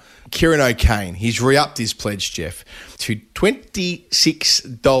for. Kieran O'Kane, he's re-upped his pledge, Jeff, to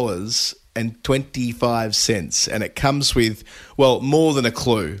 $26.25, and it comes with, more than a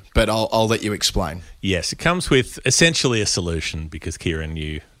clue, but I'll let you explain. Yes, it comes with essentially a solution because Kieran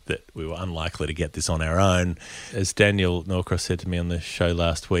knew that we were unlikely to get this on our own. As Daniel Norcross said to me on the show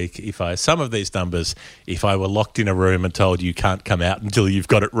last week, some of these numbers, if I were locked in a room and told you can't come out until you've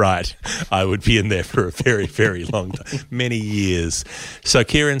got it right, I would be in there for a very, very long time, many years. So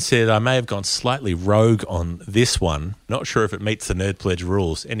Kieran said, I may have gone slightly rogue on this one. Not sure if it meets the Nerd Pledge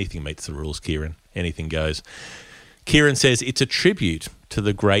rules. Anything meets the rules, Kieran. Anything goes. Kieran says it's a tribute to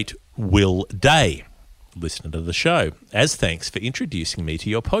the great Will Day, listener to the show, as thanks for introducing me to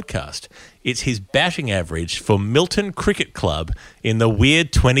your podcast. It's his batting average for Milton Cricket Club in the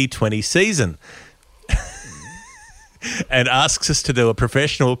weird 2020 season. And asks us to do a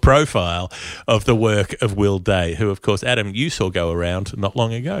professional profile of the work of Will Day, who, of course, Adam, you saw go around not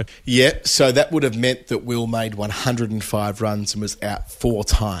long ago. Yeah, so that would have meant that Will made 105 runs and was out 4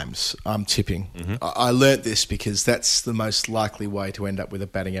 times, I'm tipping. Mm-hmm. I learnt this because that's the most likely way to end up with a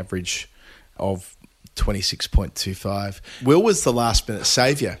batting average of 26.25. Will was the last-minute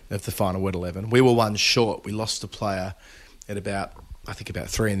saviour of the final word 11. We were one short. We lost a player at about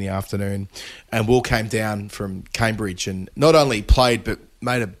 3 in the afternoon, and Will came down from Cambridge and not only played but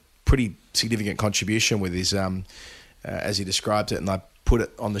made a pretty significant contribution with his, as he described it, and I put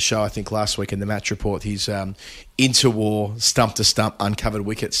it on the show, I think, last week in the match report, his interwar, stump-to-stump, uncovered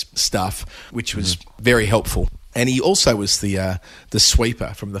wickets stuff, which was very helpful. And he also was the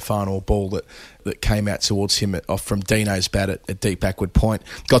sweeper from the final ball that that came out towards him off from Dino's bat at deep backward point.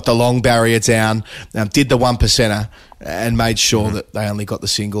 Got the long barrier down, did the 1%er and made sure that they only got the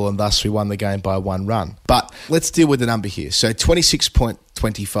single, and thus we won the game by 1 run. But let's deal with the number here. So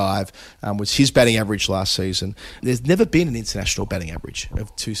 26.25 was his batting average last season. There's never been an international batting average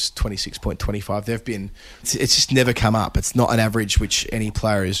of 26.25. It's just never come up. It's not an average which any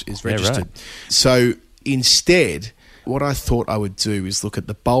player is registered. Right. So instead, what I thought I would do is look at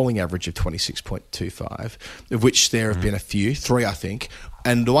the bowling average of 26.25, of which there have been a few, 3 I think.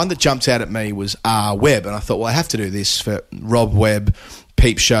 And the one that jumped out at me was R. Webb. And I thought, well, I have to do this for Rob Webb,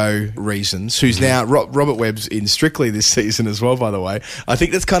 peep show reasons, who's now, Robert Webb's in Strictly this season as well, by the way. I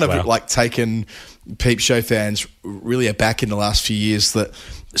think that's kind of like taken peep show fans really aback in the last few years that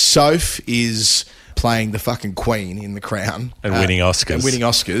Soph is playing the fucking Queen in The Crown. And winning Oscars. And winning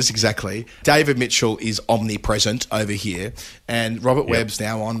Oscars, exactly. David Mitchell is omnipresent over here. And Robert Webb's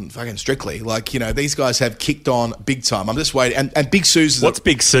now on fucking Strictly. Like, you know, these guys have kicked on big time. I'm just waiting. And Big Suze... What's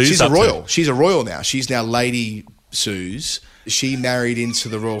Big Suze She's up a royal. to? She's a royal now. She's now Lady Suze. She married into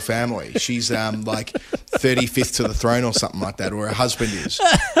the royal family. She's like 35th to the throne or something like that, or her husband is.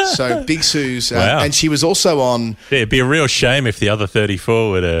 So Big Suze, and she was also on. Yeah, it'd be a real shame if the other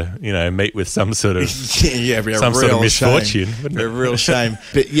 34 were to, meet with some sort of some sort of misfortune. A real shame.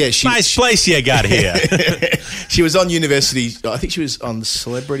 But yeah, nice place you got here. She was on University. I think she was on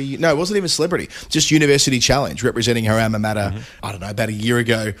Celebrity. No, it wasn't even Celebrity. Just University Challenge, representing her alma mater. I don't know, about a year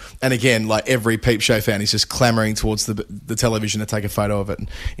ago. And again, like every peep show fan is just clamouring towards the television to take a photo of it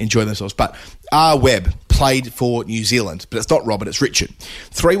and enjoy themselves. But R. Webb played for New Zealand, but it's not Robert, it's Richard.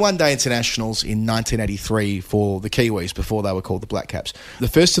 3 one-day internationals in 1983 for the Kiwis before they were called the Black Caps. The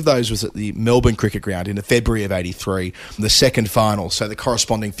first of those was at the Melbourne Cricket Ground in the February of 83, the second final, so the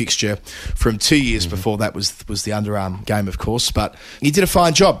corresponding fixture from 2 years before that was the underarm game, of course. But he did a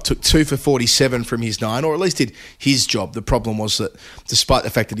fine job, took 2 for 47 from his 9, or at least did his job. The problem was that despite the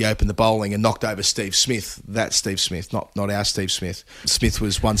fact that he opened the bowling and knocked over Steve Smith, that's Steve Smith, not our Steve Smith. Smith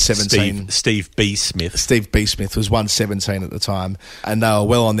was 117. Steve B. Smith. Steve B. Smith was 117 at the time, and they were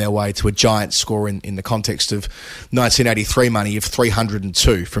well on their way to a giant score in the context of 1983 money of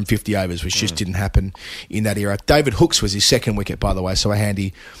 302 from 50 overs, which just didn't happen in that era. David Hooks was his second wicket, by the way, so a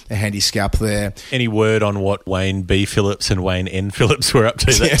handy scalp there. Any word on what Wayne B. Phillips and Wayne N. Phillips were up to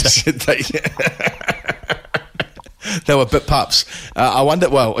that time? They were bit pups. I wonder.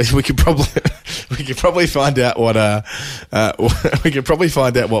 Well, we could probably find out what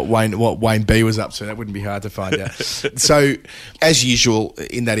Wayne B was up to. That wouldn't be hard to find out. So, as usual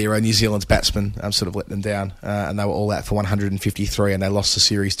in that era, New Zealand's batsmen sort of let them down, and they were all out for 153, and they lost the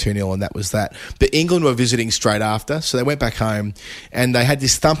series 2-0, and that was that. But England were visiting straight after, so they went back home, and they had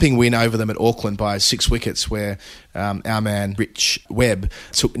this thumping win over them at Auckland by 6 wickets, where our man Rich Webb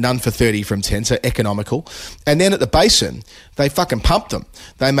took none for 30 from 10, so economical. And then at the Basin, they fucking pumped them.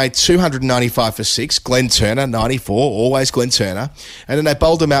 They made 295 for 6, Glenn Turner 94, always Glenn Turner, and then they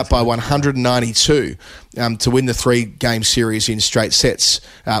bowled them out by 192 to win the 3-game series in straight sets.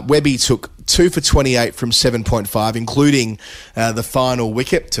 Webby took 2 for 28 from 7.5, including the final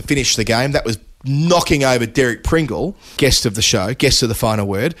wicket to finish the game. That was knocking over Derek Pringle, guest of the show, guest of the final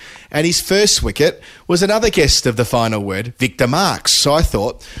word. And his first wicket was another guest of the final word, Victor Marx. So I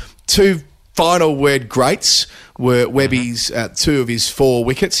thought 2 final word greats were Webby's 2 of his 4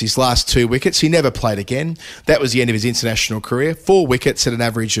 wickets, his last 2 wickets. He never played again. That was the end of his international career. 4 wickets at an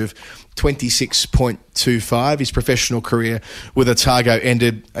average of 26.25. His professional career with Otago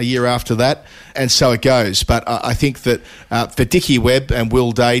ended a year after that, and so it goes. But I think that for Dickie Webb and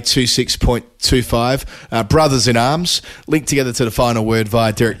Will Day, 26.25, brothers in arms, linked together to the final word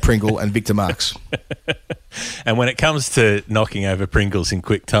via Derek Pringle and Victor Marx. And when it comes to knocking over Pringles in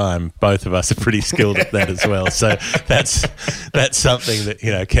quick time, both of us are pretty skilled at that as well. So that's something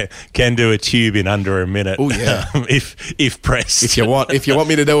that can do a tube in under a minute. Oh yeah, if pressed. If you want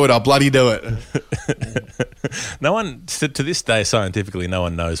me to do it, I'll bloody do it. No one, to this day, scientifically, no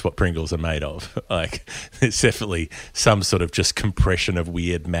one knows what Pringles are made of. Like, it's definitely some sort of just compression of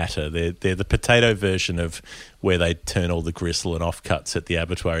weird matter. They're the potato version of where they turn all the gristle and offcuts at the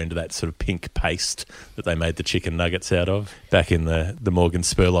abattoir into that sort of pink paste that they made the chicken nuggets out of back in the Morgan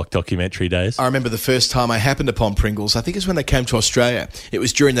Spurlock documentary days. I remember the first time I happened upon Pringles, I think it's when they came to Australia. It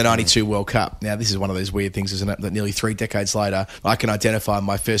was during the 92 World Cup. Now, this is one of those weird things, isn't it, that nearly 3 decades later, I can identify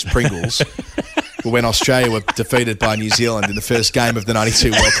my first Pringles when Australia were defeated by New Zealand in the first game of the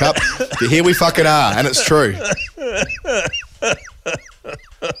 92 World Cup. But here we fucking are, and it's true.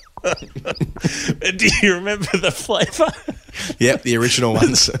 Do you remember the flavour? Yep, the original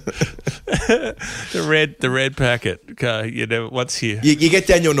ones. the red packet. Once you get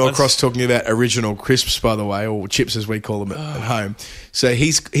Daniel Norcross talking about original crisps, by the way, or chips as we call them at home. So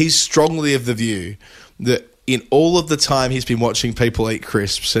he's strongly of the view that in all of the time he's been watching people eat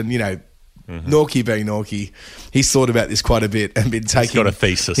crisps, and Norky being Norky, he's thought about this quite a bit and been taking. He's got a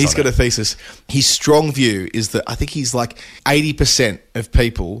thesis. A thesis. His strong view is that I think he's like 80% of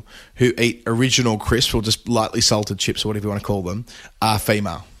people who eat original crisps or just lightly salted chips or whatever you want to call them are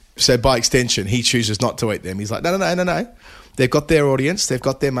female. So by extension, he chooses not to eat them. He's like, no. They've got their audience, they've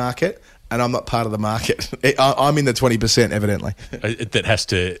got their market, and I'm not part of the market. I'm in the 20%, evidently. That has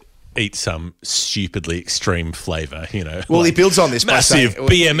to eat some stupidly extreme flavour, Well, he builds on this by saying... Massive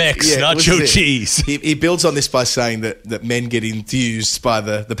BMX, nacho cheese. He builds on this by saying that men get enthused by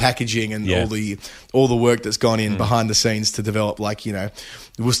the packaging and all the work that's gone in behind the scenes to develop,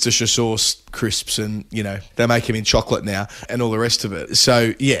 Worcestershire sauce crisps, and, they make them in chocolate now and all the rest of it.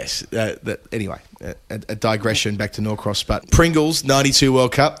 So, yes, anyway, a digression back to Norcross. But Pringles, 92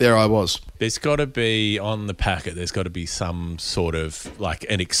 World Cup, there I was. There's got to be, on the packet, there's got to be some sort of,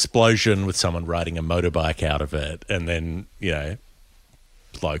 an explosion with someone riding a motorbike out of it, and then,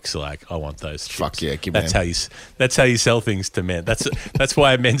 blokes are like, I want those chips. Fuck yeah, give me them. That's how you sell things to men. That's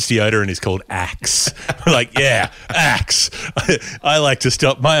why men's deodorant is called Axe. Axe. I like to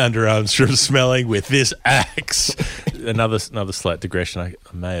stop my underarms from smelling with this Axe. Another slight digression. I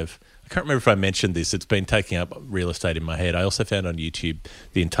can't remember if I mentioned this. It's been taking up real estate in my head. I also found on YouTube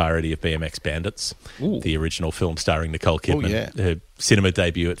the entirety of BMX Bandits, the original film starring Nicole Kidman, her cinema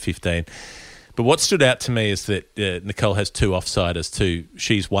debut at 15. But what stood out to me is that Nicole has two offsiders too.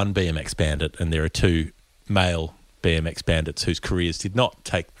 She's one BMX bandit, and there are two male BMX bandits whose careers did not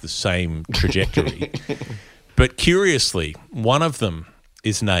take the same trajectory. But curiously, one of them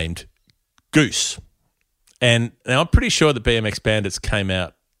is named Goose. And now I'm pretty sure that BMX Bandits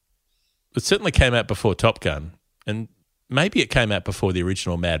it certainly came out before Top Gun, and maybe it came out before the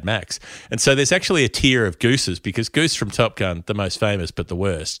original Mad Max. And so there's actually a tier of Gooses, because Goose from Top Gun, the most famous but the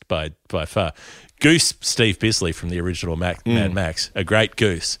worst by far. Goose, Steve Bisley from the original Mad Max, a great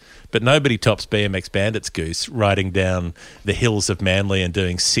goose. But nobody tops BMX Bandits Goose riding down the hills of Manly and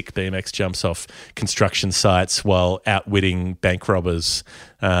doing sick BMX jumps off construction sites while outwitting bank robbers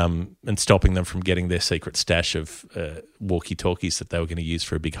and stopping them from getting their secret stash of walkie-talkies that they were going to use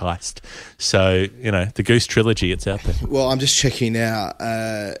for a big heist. So, the Goose trilogy, it's out there. Well, I'm just checking now.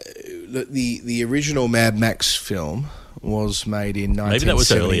 The original Mad Max film was made in 1979. Maybe that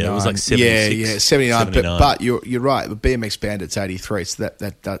was earlier. It was like 76. 79. But you're right. But BMX Bandit's 83, so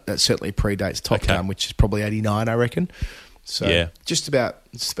that certainly predates Top Gun, which is probably 89, I reckon. So just about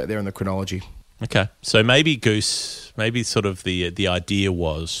there in the chronology. Okay, so maybe Goose, sort of the idea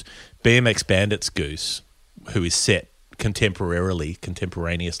was BMX Bandit's Goose, who is set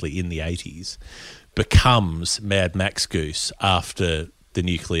contemporaneously in the 80s, becomes Mad Max Goose after the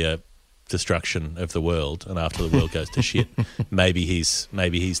nuclear destruction of the world and after the world goes to shit. Maybe he's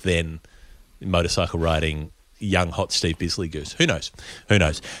then motorcycle riding young hot Steve Bisley Goose. Who knows?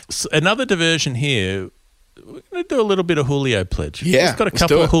 So another diversion here. We're going to do a little bit of Julio pledge. Yeah, we've got a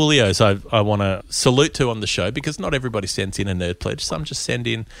couple of Julios I want to salute to on the show, because not everybody sends in a nerd pledge. Some just send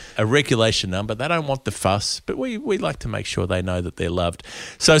in a regulation number. They don't want the fuss, but we like to make sure they know that they're loved.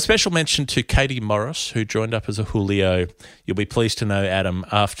 So a special mention to Katie Morris, who joined up as a Julio. You'll be pleased to know, Adam,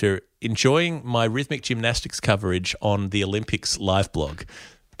 after enjoying my rhythmic gymnastics coverage on the Olympics live blog.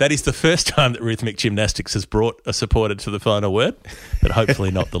 That is the first time that Rhythmic Gymnastics has brought a supporter to the final word, but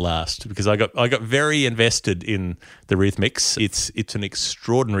hopefully not the last, because I got very invested in the Rhythmics. It's an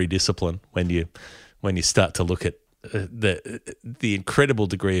extraordinary discipline when you start to look at the incredible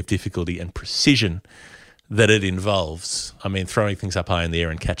degree of difficulty and precision that it involves. I mean, throwing things up high in the air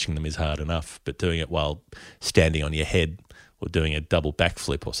and catching them is hard enough, but doing it while standing on your head or doing a double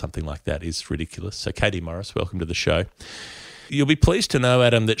backflip or something like that is ridiculous. So Katie Morris, welcome to the show. You'll be pleased to know,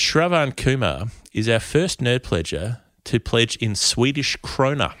 Adam, that Shravan Kumar is our first nerd pledger to pledge in Swedish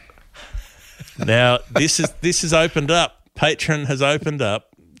krona. Now, this has opened up. Patreon has opened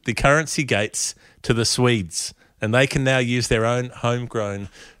up the currency gates to the Swedes, and they can now use their own homegrown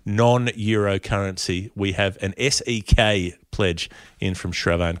non-euro currency. We have an SEK pledge in from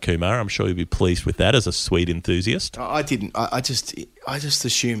Shravan Kumar. I'm sure you'll be pleased with that as a Swede enthusiast. I didn't. I just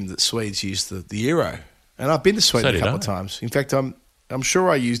assumed that Swedes used the euro. And I've been to Sweden a couple of times. In fact, I'm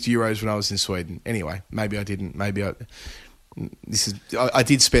sure I used euros when I was in Sweden. Anyway, maybe I didn't. I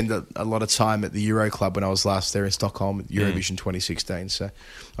did spend a lot of time at the Euro Club when I was last there in Stockholm at Eurovision 2016. So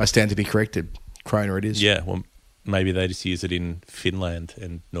I stand to be corrected. Krona it is. Yeah, well, maybe they just use it in Finland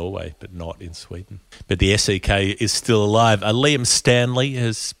and Norway, but not in Sweden. But the SEK is still alive. Liam Stanley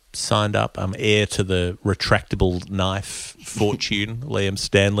has signed up, heir to the retractable knife fortune. Liam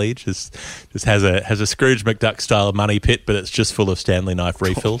Stanley just has a Scrooge McDuck style money pit, but it's just full of Stanley knife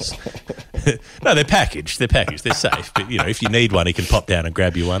refills. No, they're packaged. They're safe. But if you need one, he can pop down and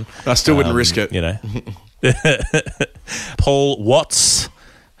grab you one. I still wouldn't risk it. Paul Watts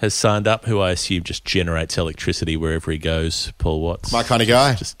has signed up, who I assume just generates electricity wherever he goes. Paul Watts, my kind of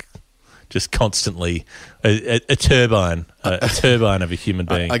guy. Just constantly a turbine, a turbine of a human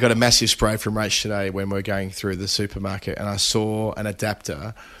being. I got a massive spray from Rach today when we were going through the supermarket, and I saw an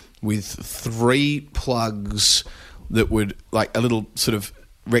adapter with 3 plugs that would, like a little sort of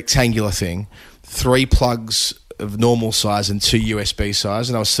rectangular thing, 3 plugs of normal size and 2 USB size,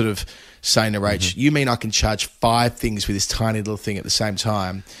 and I was sort of saying to Rach, you mean I can charge 5 things with this tiny little thing at the same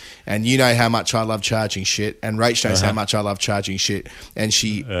time? And you know how much I love charging shit, and Rach knows how much I love charging shit, and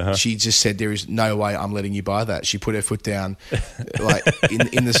she just said, there is no way I'm letting you buy that. She put her foot down, like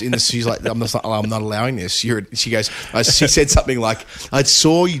in this. She's like, I'm not allowing this. She said something like, I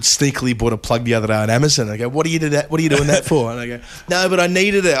saw you sneakily bought a plug the other day on Amazon. I go, what are you doing that for? And I go, no, but I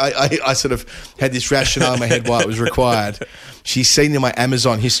needed it. I sort of had this rationale in my head why it was required. She's seen in my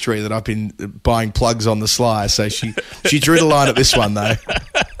Amazon history that I've been buying plugs on the sly, so she drew the line at this one though.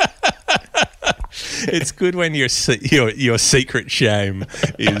 It's good when your secret shame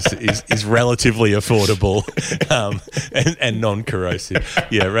is relatively affordable and non-corrosive.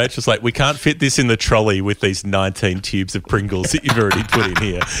 Yeah, Rachel's like, we can't fit this in the trolley with these 19 tubes of Pringles that you've already put in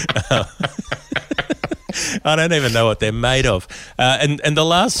here. I don't even know what they're made of. And the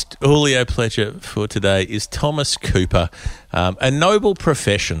last Julio pleasure for today is Thomas Cooper. A noble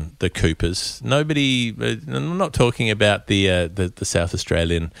profession, the Coopers. Nobody. I'm not talking about the South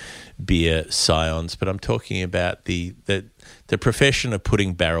Australian beer scions, but I'm talking about the profession of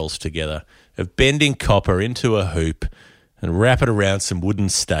putting barrels together, of bending copper into a hoop and wrap it around some wooden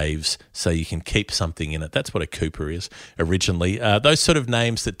staves so you can keep something in it. That's what a Cooper is originally. Those sort of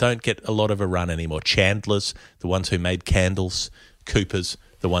names that don't get a lot of a run anymore. Chandlers, the ones who made candles. Coopers,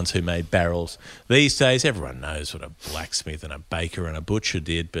 the ones who made barrels. These days, everyone knows what a blacksmith and a baker and a butcher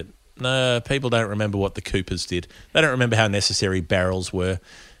did, but no, people don't remember what the Coopers did. They don't remember how necessary barrels were.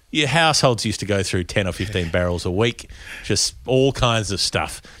 Your households used to go through 10 or 15 barrels a week, just all kinds of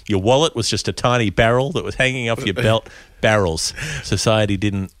stuff. Your wallet was just a tiny barrel that was hanging off your belt. Barrels. Society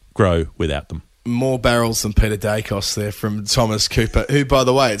didn't grow without them. More barrels than Peter Dacos there from Thomas Cooper, who, by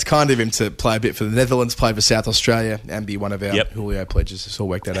the way, it's kind of him to play a bit for the Netherlands, play for South Australia, and be one of our Julio pledges. It's all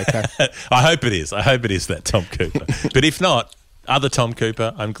worked out okay. I hope it is. I hope it is that Tom Cooper. But if not, other Tom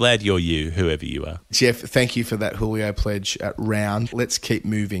Cooper, I'm glad you're you, whoever you are. Jeff, thank you for that Julio pledge round. Let's keep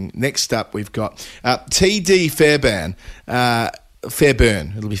moving. Next up, we've got TD Fairbairn.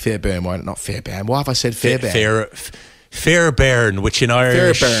 Fairburn. It'll be Fairburn, won't it? Not Fairbairn. Why have I said Fairbairn? Fairbairn, which in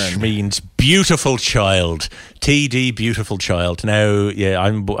Irish means beautiful child. TD, beautiful child. Now, yeah,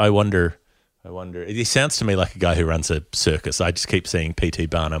 I wonder. It sounds to me like a guy who runs a circus. I just keep seeing P.T.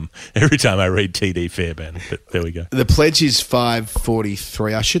 Barnum every time I read TD Fairbairn. But there we go. The pledge is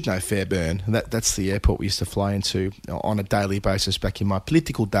 543. I should know Fairburn. That's the airport we used to fly into on a daily basis back in my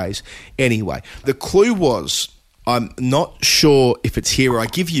political days. Anyway, the clue was, I'm not sure if it's here or I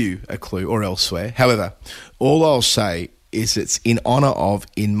give you a clue or elsewhere. However, all I'll say is it's in honour of,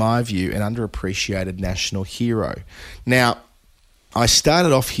 in my view, an underappreciated national hero. Now, I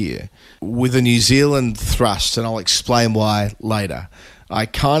started off here with a New Zealand thrust, and I'll explain why later. I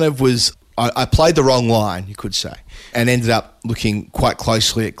played the wrong line, you could say, and ended up looking quite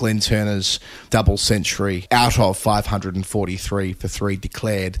closely at Glenn Turner's double century out of 543 for 3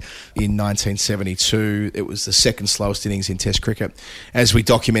 declared in 1972. It was the second slowest innings in Test cricket. As we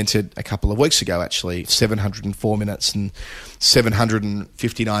documented a couple of weeks ago, actually, 704 minutes and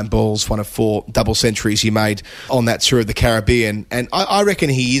 759 balls, one of 4 double centuries he made on that tour of the Caribbean. And I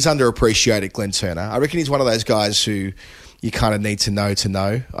reckon he is underappreciated, Glenn Turner. I reckon he's one of those guys who you kind of need to know.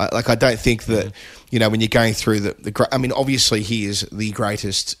 I don't think that, when you're going through obviously he is the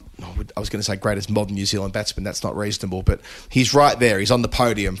greatest, I was going to say greatest modern New Zealand batsman. That's not reasonable, but he's right there. He's on the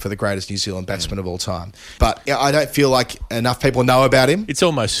podium for the greatest New Zealand batsman of all time. But I don't feel like enough people know about him. It's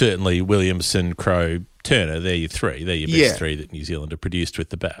almost certainly Williamson, Crowe, Turner. They're your 3. They're your best 3 that New Zealand have produced with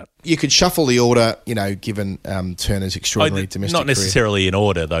the bat. You could shuffle the order, given Turner's extraordinary domestic not necessarily career. In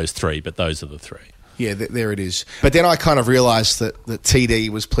order, those 3, but those are the 3. Yeah, there it is. But then I kind of realised that TD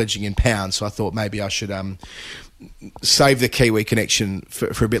was pledging in pounds, so I thought maybe I should save the Kiwi connection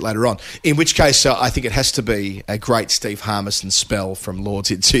for a bit later on. In which case, I think it has to be a great Steve Harmison spell from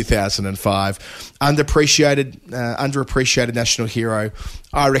Lords in 2005. Underappreciated national hero.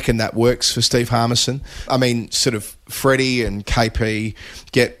 I reckon that works for Steve Harmison. I mean, sort of Freddie and KP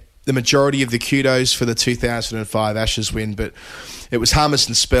get the majority of the kudos for the 2005 Ashes win, but it was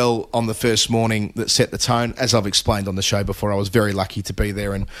Harmison's spell on the first morning that set the tone. As I've explained on the show before, I was very lucky to be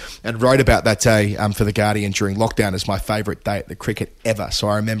there and wrote about that day for The Guardian during lockdown as my favourite day at the cricket ever. So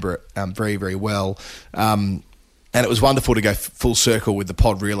I remember it very, very well. And it was wonderful to go full circle with the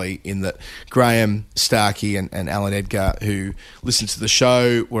pod, really, in that Graham, Starkey and Alan Edgar, who listened to the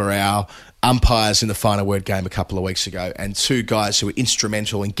show, were our umpires in the final word game a couple of weeks ago, and two guys who were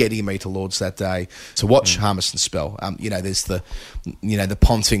instrumental in getting me to Lords that day to watch Harmison spell. There's the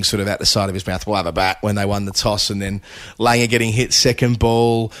Ponting sort of out the side of his mouth, we'll have a bat, when they won the toss, and then Langer getting hit second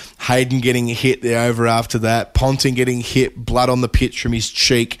ball, Hayden getting hit the over after that, Ponting getting hit, blood on the pitch from his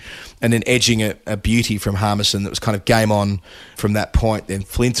cheek, and then edging a beauty from Harmison that was kind of game on from that point. Then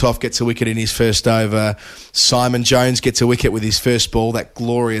Flintoff gets a wicket in his first over. Simon Jones gets a wicket with his first ball, that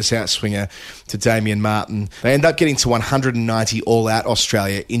glorious outswinger to Damien Martin. They end up getting to 190 all out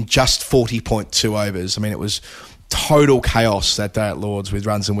Australia in just 40.2 overs. I mean, it was total chaos that day at Lords with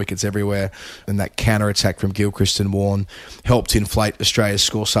runs and wickets everywhere, and that counter-attack from Gilchrist and Warne helped inflate Australia's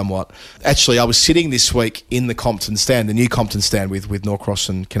score somewhat. Actually, I was sitting this week in the Compton stand, the new Compton stand with Norcross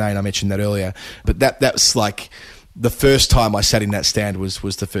and Kinane. I mentioned that earlier, but that was like the first time I sat in that stand was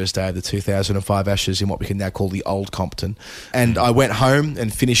the first day of the 2005 Ashes in what we can now call the Old Compton. And I went home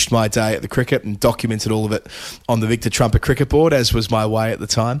and finished my day at the cricket and documented all of it on the Victor Trumper cricket board, as was my way at the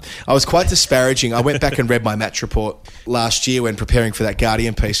time. I was quite disparaging. I went back and read my match report last year when preparing for that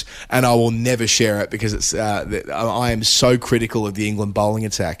Guardian piece, and I will never share it because it's I am so critical of the England bowling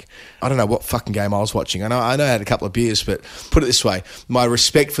attack. I don't know what fucking game I was watching. I know I had a couple of beers, but put it this way, my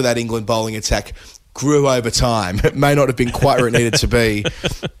respect for that England bowling attack grew over time. It may not have been quite where it needed to be.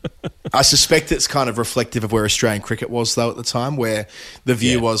 I suspect it's kind of reflective of where Australian cricket was, though, at the time, where the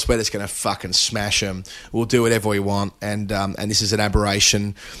view was, we're just going to fucking smash them. We'll do whatever we want, and this is an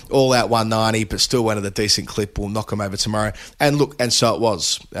aberration. All out 190, but still went at a decent clip. We'll knock them over tomorrow. And look, and so it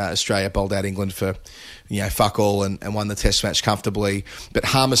was. Australia bowled out England for fuck all and won the test match comfortably. But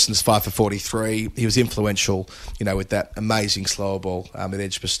Harmison's 5 for 43. He was influential, with that amazing slower ball at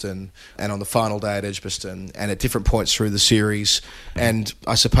Edgbaston and on the final day at Edgbaston and at different points through the series. And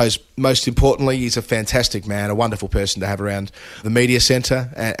I suppose most importantly, he's a fantastic man, a wonderful person to have around the media centre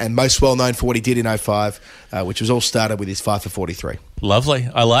and most well known for what he did in 05, which was all started with his 5 for 43. Lovely.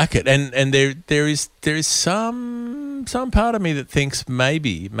 I like it. And there is some part of me that thinks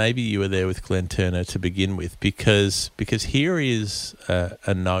maybe you were there with Glenn Turner to begin with, because here is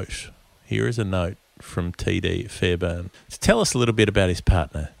a note. Here is a note from TD Fairbairn to tell us a little bit about his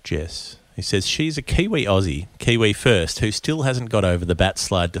partner, Jess. He says she's a Kiwi Aussie, Kiwi first, who still hasn't got over the bat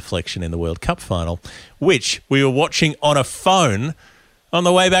slide deflection in the World Cup final, which we were watching on a phone on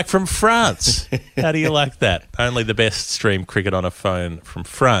the way back from France. How do you like that? Only the best stream cricket on a phone from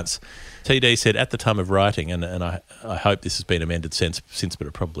France. TD said at the time of writing, and I hope this has been amended since, but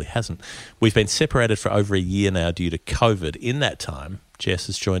it probably hasn't, we've been separated for over a year now due to COVID. In that time, Jess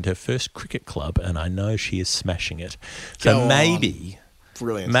has joined her first cricket club, and I know she is smashing it. So maybe...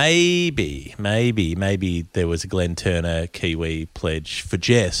 Brilliant. Maybe there was a Glenn Turner Kiwi pledge for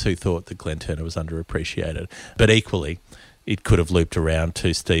Jess, who thought that Glenn Turner was underappreciated. But equally, it could have looped around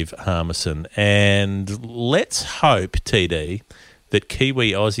to Steve Harmison. And let's hope, TD, that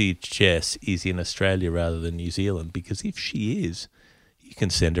Kiwi Aussie Jess is in Australia rather than New Zealand, because if she is, you can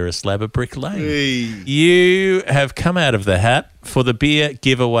send her a slab of Brick Lane. Hey. You have come out of the hat for the beer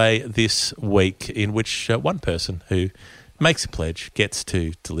giveaway this week, in which one person who makes a pledge gets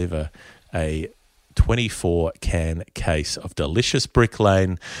to deliver a 24-can case of delicious Brick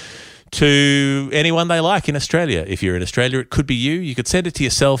Lane to anyone they like in Australia. If you're in Australia, it could be you. You could send it to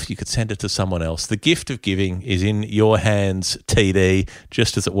yourself. You could send it to someone else. The gift of giving is in your hands, TD,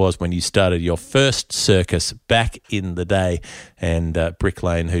 just as it was when you started your first circus back in the day. And Brick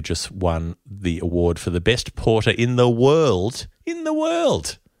Lane, who just won the award for the best porter in the world,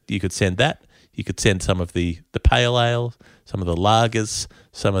 you could send that. You could send some of the pale ale, some of the lagers,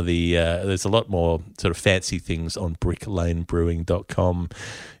 some of the there's a lot more sort of fancy things on bricklanebrewing.com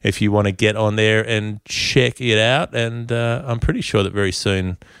if you want to get on there and check it out. And I'm pretty sure that very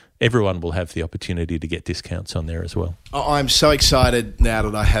soon everyone will have the opportunity to get discounts on there as well. I'm so excited now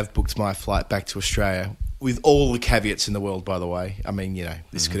that I have booked my flight back to Australia, with all the caveats in the world, by the way. I mean,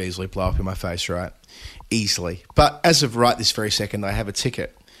 this could easily blow up in my face, right? Easily. But as of right this very second, I have a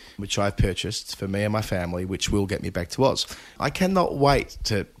ticket which I've purchased for me and my family, which will get me back to Oz. I cannot wait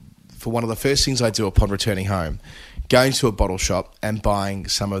for one of the first things I do upon returning home, going to a bottle shop and buying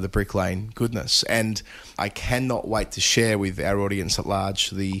some of the Brick Lane goodness. And I cannot wait to share with our audience at large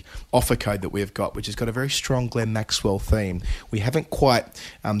the offer code that we've got, which has got a very strong Glenn Maxwell theme. We haven't quite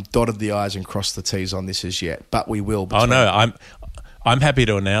dotted the I's and crossed the T's on this as yet, but we will. Oh, no, I'm happy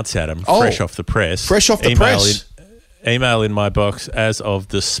to announce, Adam, fresh off the press. Fresh off the press. Email in my box as of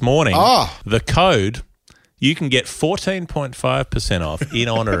this morning. The code... You can get 14.5% off in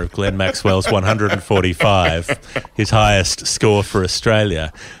honour of Glenn Maxwell's 145, his highest score for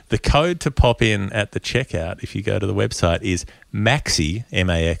Australia. The code to pop in at the checkout, if you go to the website, is MAXI,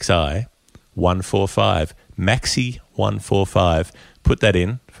 M-A-X-I, 145. MAXI 145. Put that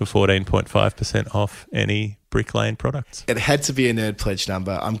in for 14.5% off any Brick Lane products. It had to be a Nerd Pledge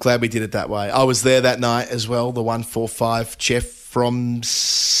number. I'm glad we did it that way. I was there that night as well, the 145. Jeff from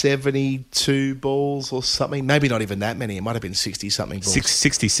 72 balls or something. Maybe not even that many. It might have been 60-something balls.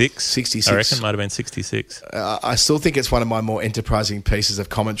 66. I reckon it might have been 66. I still think it's one of my more enterprising pieces of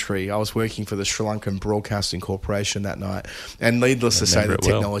commentary. I was working for the Sri Lankan Broadcasting Corporation that night, and needless to say, the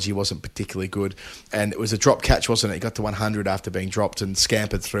technology wasn't particularly good. And it was a drop catch, wasn't it? It got to 100 after being dropped and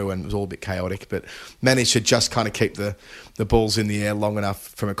scampered through, and it was all a bit chaotic, but managed to just kind of keep the balls in the air long enough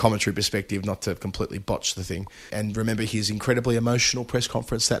from a commentary perspective not to completely botch the thing. And remember his incredibly emotional press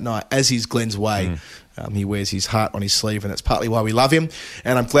conference that night, as is Glenn's way. He wears his heart on his sleeve, and that's partly why we love him.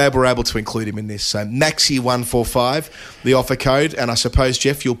 And I'm glad we're able to include him in this. So Maxi145, the offer code. And I suppose,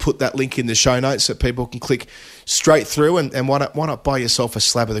 Jeff, you'll put that link in the show notes so people can click straight through. And why not buy yourself a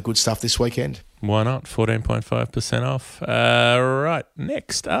slab of the good stuff this weekend? Why not? 14.5% off. Right,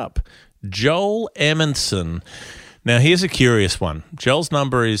 next up, Joel Emerson. Now, here's a curious one. Joel's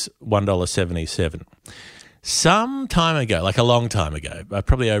number is $1.77. Some time ago, like a long time ago,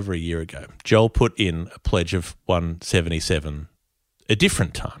 probably over a year ago, Joel put in a pledge of $1.77 a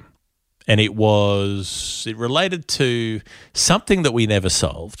different time. And it related to something that we never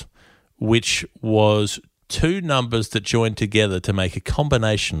solved, which was two numbers that joined together to make a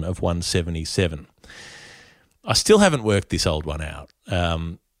combination of 177. I still haven't worked this old one out.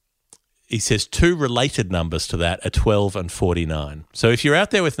 He says two related numbers to that are 12 and 49. So if you're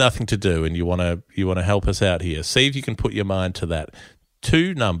out there with nothing to do and you want to help us out here, see if you can put your mind to that.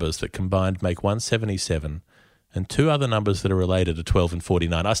 Two numbers that combined make 177 and two other numbers that are related are 12 and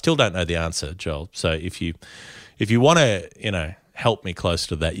 49. I still don't know the answer, Joel. So if you want to, help me close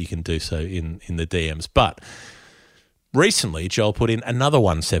to that, you can do so in the DMs. But recently, Joel put in another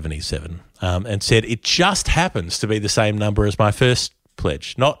 177 and said it just happens to be the same number as my first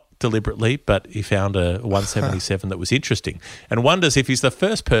pledge. Not deliberately, but he found a 177 that was interesting and wonders if he's the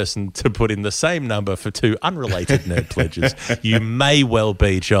first person to put in the same number for two unrelated nerd pledges. You may well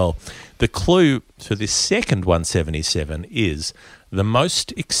be, Joel. The clue to this second 177 is the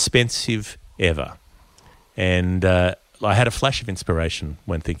most expensive ever. And I had a flash of inspiration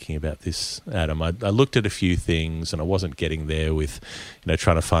when thinking about this, Adam. I looked at a few things and I wasn't getting there with,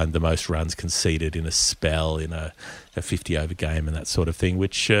 trying to find the most runs conceded in a spell in a 50-over game and that sort of thing,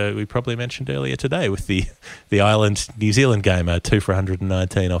 which we probably mentioned earlier today with the Ireland-New Zealand game, 2 for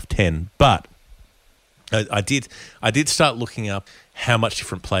 119 off 10. But I did start looking up how much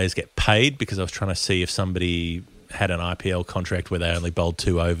different players get paid because I was trying to see if somebody had an IPL contract where they only bowled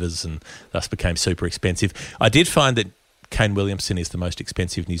 2 overs and thus became super expensive. I did find that Kane Williamson is the most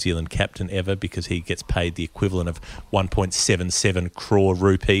expensive New Zealand captain ever because he gets paid the equivalent of 1.77 crore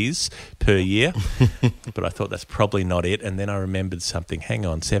rupees per year. But I thought that's probably not it. And then I remembered something. Hang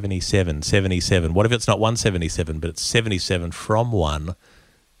on, 77. What if it's not 177, but it's 77 from 1?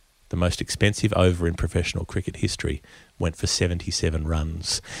 The most expensive over in professional cricket history went for 77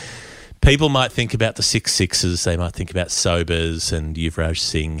 runs. People might think about the 6 sixes. They might think about Sobers and Yuvraj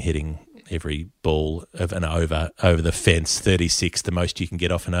Singh hitting every ball of an over the fence, 36, the most you can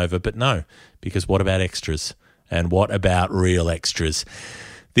get off an over. But no, because what about extras? And what about real extras?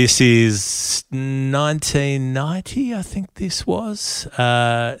 This is 1990, I think this was.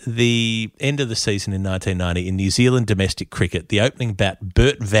 The end of the season in 1990 in New Zealand domestic cricket, the opening bat,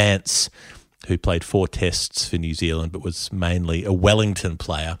 Bert Vance, who played 4 tests for New Zealand but was mainly a Wellington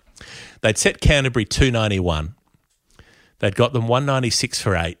player. They'd set Canterbury 291. They'd got them 196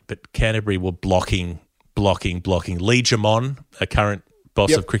 for 8, but Canterbury were blocking. Lee Jamon, a current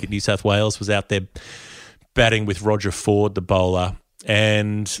boss of Cricket New South Wales, was out there batting with Roger Ford, the bowler,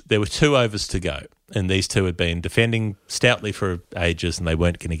 and there were 2 overs to go. And these two had been defending stoutly for ages and they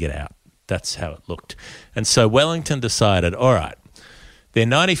weren't going to get out. That's how it looked. And so Wellington decided, all right, they're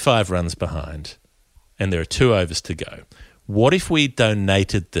 95 runs behind and there are 2 overs to go. what if we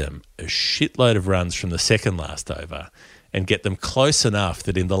donated them a shitload of runs from the second last over and get them close enough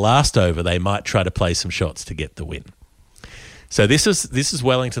that in the last over they might try to play some shots to get the win? So this is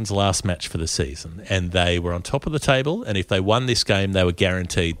Wellington's last match for the season, and they were on top of the table, and if they won this game, they were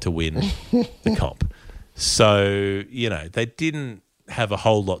guaranteed to win the comp. So, they didn't have a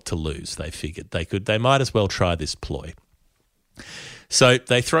whole lot to lose. They figured they might as well try this ploy. So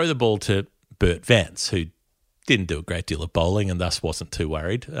they throw the ball to Bert Vance, who didn't do a great deal of bowling and thus wasn't too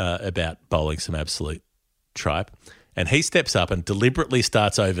worried about bowling some absolute tripe. And he steps up and deliberately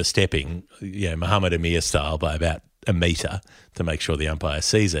starts overstepping, Muhammad Amir style, by about a metre to make sure the umpire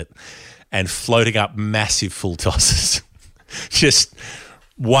sees it, and floating up massive full tosses, just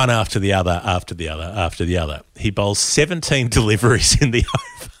one after the other, after the other, after the other. He bowls 17 deliveries in the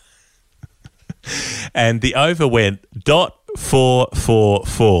over. And the over went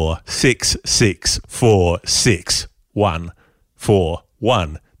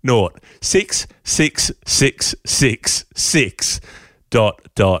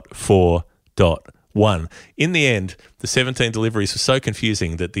In the end, the 17 deliveries were so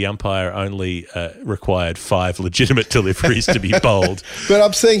confusing that the umpire only required 5 legitimate deliveries to be bowled. But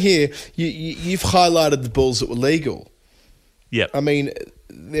I'm saying here, you've highlighted the balls that were legal. Yep. I mean,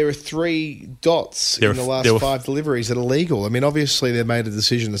 there are 3 dots in the last 5 deliveries that are legal. I mean, obviously they made a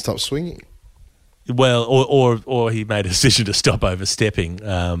decision to stop swinging. Well, or he made a decision to stop overstepping,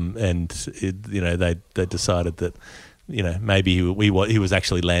 they decided that maybe he was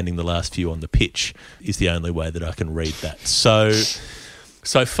actually landing the last few on the pitch is the only way that I can read that. So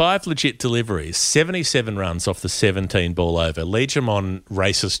 5 legit deliveries, 77 runs off the 17 ball over. Legiamon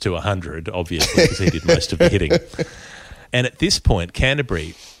races to 100, obviously, because he did most of the hitting. And at this point,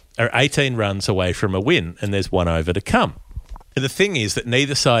 Canterbury are 18 runs away from a win, and there's 1 over to come. And the thing is that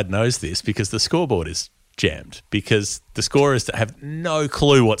neither side knows this because the scoreboard is jammed, because the scorers have no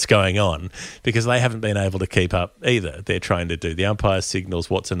clue what's going on because they haven't been able to keep up either. They're trying to do the umpire signals,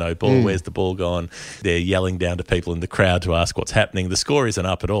 what's a no ball, where's the ball gone? They're yelling down to people in the crowd to ask what's happening. The score isn't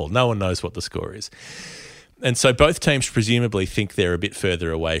up at all. No one knows what the score is. And so both teams presumably think they're a bit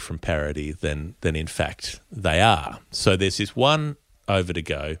further away from parity than in fact they are. So there's this 1 over to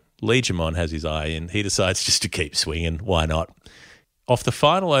go. Legiamon has his eye in. He decides just to keep swinging. Why not? Off the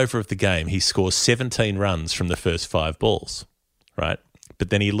final over of the game, he scores 17 runs from the first 5 balls, right?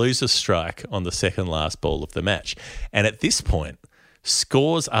 But then he loses strike on the second last ball of the match. And at this point,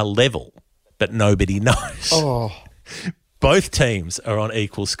 scores are level, but nobody knows. Oh. Both teams are on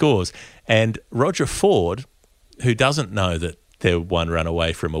equal scores. And Roger Ford, who doesn't know that they're 1 run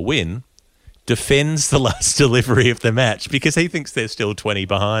away from a win, defends the last delivery of the match because he thinks they're still 20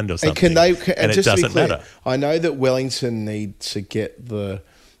 behind or something. And it doesn't matter. I know that Wellington need to get the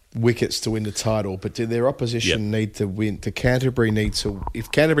wickets to win the title, but do their opposition need to win? Do Canterbury need to?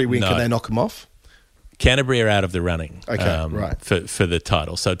 If Canterbury win, can they knock them off? Canterbury are out of the running right. for the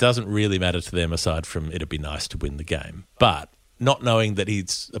title, so it doesn't really matter to them aside from it'd be nice to win the game. But not knowing that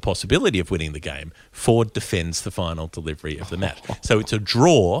he's a possibility of winning the game, Ford defends the final delivery of the match. So it's a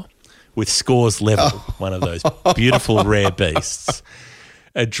draw with scores level, one of those beautiful rare beasts.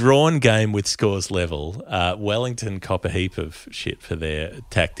 A drawn game with scores level. Wellington cop a heap of shit for their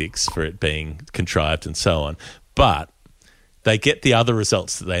tactics, for it being contrived and so on. But they get the other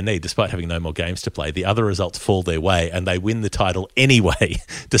results that they need, despite having no more games to play. The other results fall their way and they win the title anyway,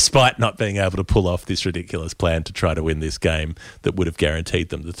 despite not being able to pull off this ridiculous plan to try to win this game that would have guaranteed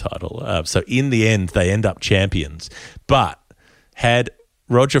them the title. So in the end, they end up champions. But had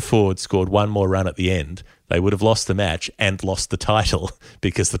Roger Ford scored 1 more run at the end, they would have lost the match and lost the title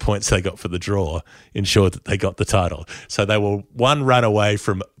because the points they got for the draw ensured that they got the title. So they were 1 run away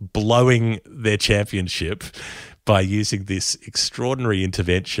from blowing their championship by using this extraordinary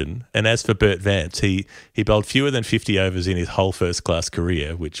intervention. And as for Bert Vance, he bowled fewer than 50 overs in his whole first-class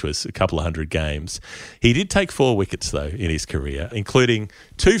career, which was a couple of 100 games. He did take 4 wickets, though, in his career, including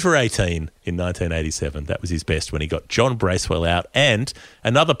 2 for 18 in 1987. That was his best when he got John Bracewell out and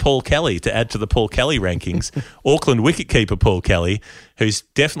another Paul Kelly to add to the Paul Kelly rankings. Auckland wicketkeeper Paul Kelly, who's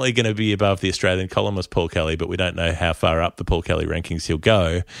definitely going to be above the Australian columnist Paul Kelly, but we don't know how far up the Paul Kelly rankings he'll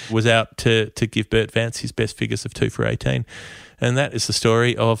go, was out to give Bert Vance his best figures of 2 for 18. And that is the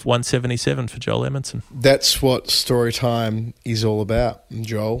story of 177 for Joel Edmondson. That's what story time is all about,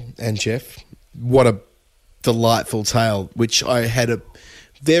 Joel and Jeff. What a delightful tale, which I had a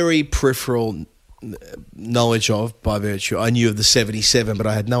very peripheral knowledge of by virtue. I knew of the 77, but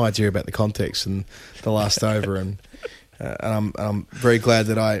I had no idea about the context and the last over, and I'm very glad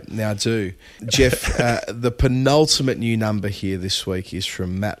that I now do. Jeff, the penultimate new number here this week is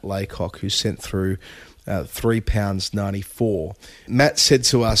from Matt Laycock, who sent through £3.94. Matt said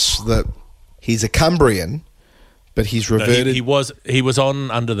to us that he's a Cumbrian, but he's reverted. No, he was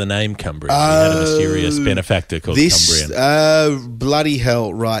on under the name Cumbrian. He had a mysterious benefactor called Cumbrian. Bloody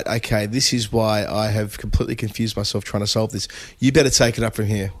hell, right, okay, this is why I have completely confused myself trying to solve this. You better take it up from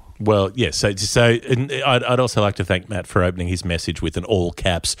here. Well, yes. So and I'd also like to thank Matt for opening his message with an all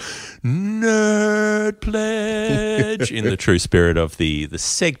caps nerd pledge in the true spirit of the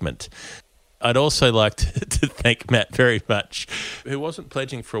segment. I'd also like to thank Matt very much, who wasn't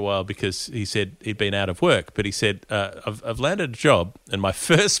pledging for a while because he said he'd been out of work, but he said, I've landed a job and my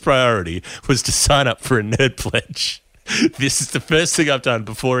first priority was to sign up for a nerd pledge. This is the first thing I've done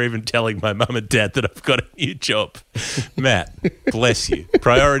before even telling my mum and dad that I've got a new job. Matt, bless you.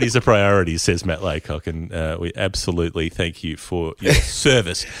 Priorities are priorities, says Matt Laycock, and we absolutely thank you for your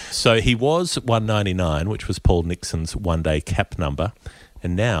service. So he was 199, which was Paul Nixon's one-day cap number,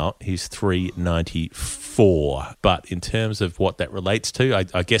 and now he's 394. But in terms of what that relates to,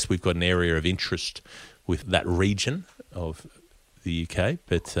 I guess we've got an area of interest with that region of the UK,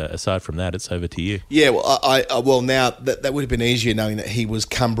 but aside from that, it's over to you. Yeah, well, now that would have been easier knowing that he was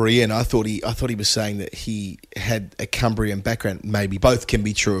Cumbrian. I thought he was saying that he had a Cumbrian background. Maybe both can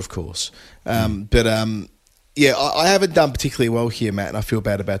be true, of course. But yeah, I haven't done particularly well here, Matt, and I feel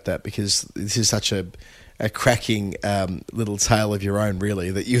bad about that because this is such a cracking little tale of your own,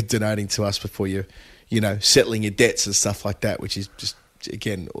 really, that you're donating to us before you settling your debts and stuff like that, which is just,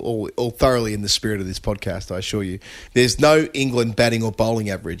 again, all thoroughly in the spirit of this podcast, I assure you. There's no England batting or bowling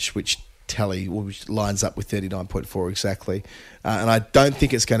average, which lines up with 39.4 exactly. And I don't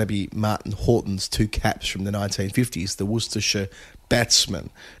think it's going to be Martin Horton's two caps from the 1950s, the Worcestershire batsman.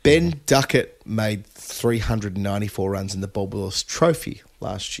 Ben Duckett made 394 runs in the Bob Willis Trophy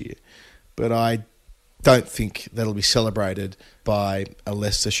last year, but I don't think that'll be celebrated by a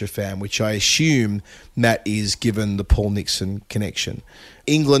Leicestershire fan, which I assume Matt is, given the Paul Nixon connection.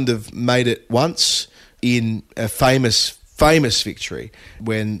 England have made it once in a famous victory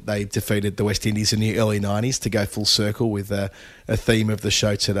when they defeated the West Indies in the early 90s, to go full circle with a theme of the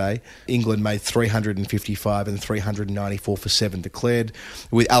show today. England made 355 and 394 for 7 declared,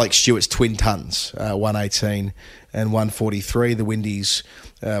 with Alex Stewart's twin tons, 118 and 143. The Windies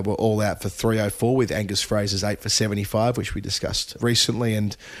were all out for 304, with Angus Fraser's 8 for 75, which we discussed recently,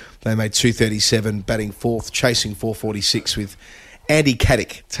 and they made 237, batting fourth, chasing 446, with Andy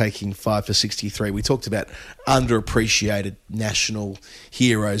Caddick taking 5 for 63. We talked about underappreciated national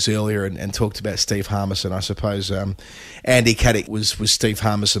heroes earlier and talked about Steve Harmison. I suppose Andy Caddick was Steve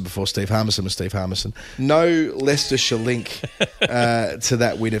Harmison before Steve Harmison was Steve Harmison. No Leicestershire link to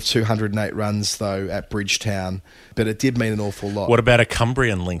that win of 208 runs, though, at Bridgetown, but it did mean an awful lot. What about a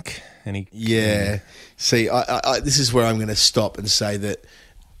Cumbrian link? Yeah. See, I this is where I'm going to stop and say that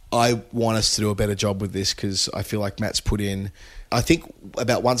I want us to do a better job with this, because I feel like Matt's put in, I think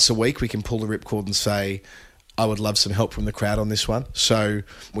about once a week we can pull the ripcord and say, I would love some help from the crowd on this one. So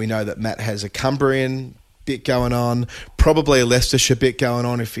we know that Matt has a Cumbrian bit going on, probably a Leicestershire bit going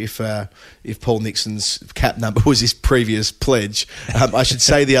on if Paul Nixon's cap number was his previous pledge. I should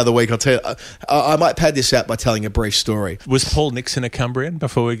say the other week, I'll tell you, I might pad this out by telling a brief story. Was Paul Nixon a Cumbrian?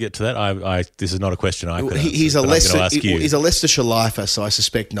 Before we get to that, this is not a question I could answer, he's a Leicestershire lifer, so I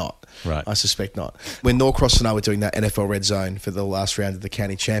suspect not. Right. I suspect not. When Norcross and I were doing that NFL Red Zone for the last round of the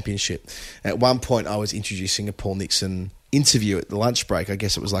county championship, at one point I was introducing a Paul Nixon interview at the lunch break. I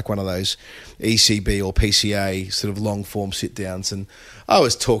guess it was like one of those ECB or PCA sort of long form sit downs, and I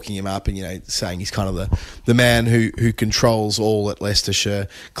was talking him up and saying he's kind of the man who controls all at Leicestershire,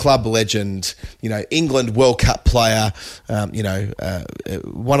 club legend, England World Cup player,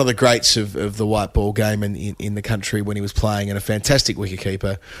 one of the greats of the white ball game in the country when he was playing, and a fantastic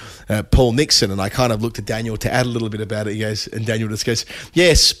wicketkeeper, Paul Nixon. And I kind of looked at Daniel to add a little bit about it. He goes, and Daniel just goes,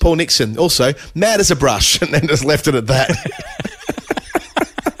 yes, Paul Nixon, also mad as a brush, and then just left it at that.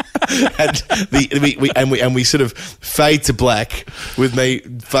 and we sort of fade to black with me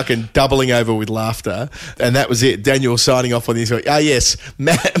fucking doubling over with laughter, and that was it. Daniel signing off on this, yes,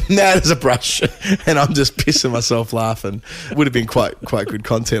 mad as a brush, and I'm just pissing myself laughing. Would have been quite good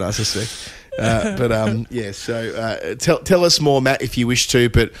content, I suspect. So tell us more, Matt, if you wish to,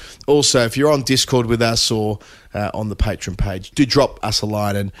 but also if you're on Discord with us or on the Patreon page, do drop us a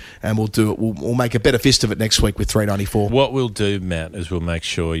line and we'll do it. We'll make a better fist of it next week with 394. What we'll do, Matt, is we'll make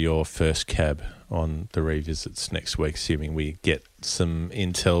sure your first cab on the revisits next week, assuming we get some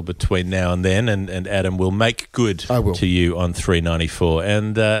intel between now and then, and Adam will make good to you on 394.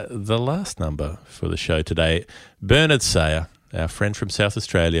 And the last number for the show today, Bernard Sayer, our friend from South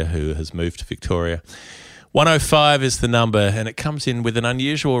Australia who has moved to Victoria, 105 is the number, and it comes in with an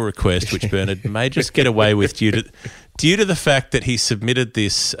unusual request, which Bernard may just get away with due to the fact that he submitted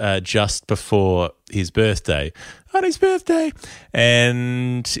this just before his birthday, on his birthday.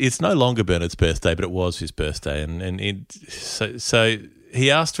 And it's no longer Bernard's birthday, but it was his birthday. So he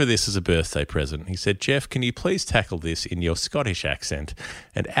asked for this as a birthday present. He said, Jeff, can you please tackle this in your Scottish accent?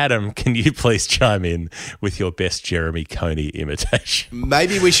 And Adam, can you please chime in with your best Jeremy Coney imitation?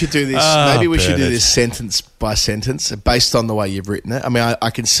 Maybe we should do this. Should do this sentence by sentence based on the way you've written it. I mean, I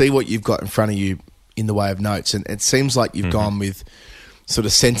can see what you've got in front of you in the way of notes, and it seems like you've gone with sort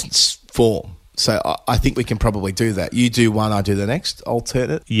of sentence form. So I think we can probably do that. You do one, I do the next,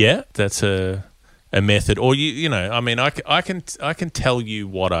 alternate. Yeah, that's a method. Or I can tell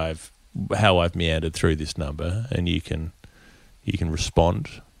you how I've meandered through this number, and you can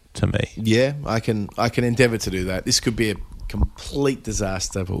respond to me. Yeah, I can endeavour to do that. This could be a complete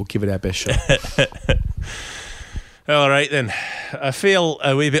disaster, but we'll give it our best shot. All right, then. I feel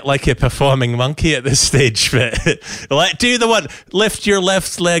a wee bit like a performing monkey at this stage, but do the one. Lift your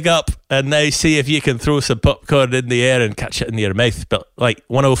left leg up and now see if you can throw some popcorn in the air and catch it in your mouth. But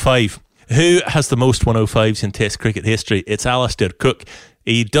 105. Who has the most 105s in Test cricket history? It's Alistair Cook.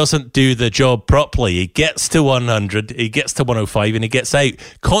 He doesn't do the job properly. He gets to 100, he gets to 105, and he gets out.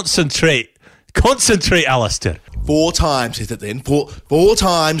 Concentrate, Alistair. 4 times, is it then? Four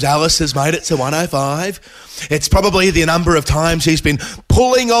times Alice has made it to 105. It's probably the number of times he's been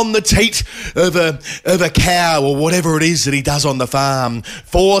pulling on the teat of a cow or whatever it is that he does on the farm.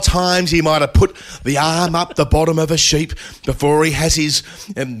 4 times he might have put the arm up the bottom of a sheep before he has his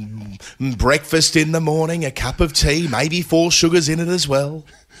breakfast in the morning, a cup of tea, maybe 4 sugars in it as well.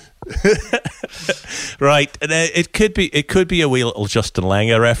 Right, it could be a wee little Justin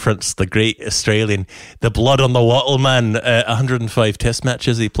Langer reference, the great Australian, the blood on the wattle man. 105 Test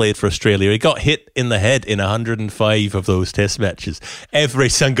matches he played for Australia. He got hit in the head in 105 of those Test matches. Every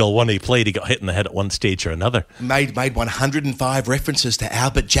single one he played, he got hit in the head at one stage or another. Made 105 references to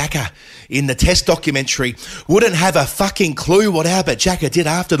Albert Jacka in the Test documentary. Wouldn't have a fucking clue what Albert Jacka did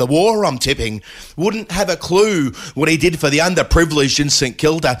after the war, I'm tipping. Wouldn't have a clue what he did for the underprivileged in St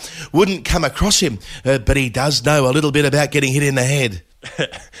Kilda. Wouldn't come across him, but he does know a little bit about getting hit in the head.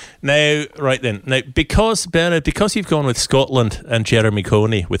 Now, because you've gone with Scotland and Jeremy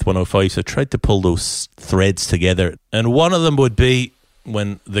Coney with 105, so I tried to pull those threads together, and one of them would be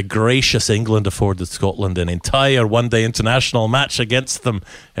when the gracious England afforded Scotland an entire one-day international match against them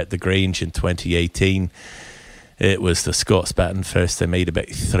at the Grange in 2018. It was the Scots batting first. They made about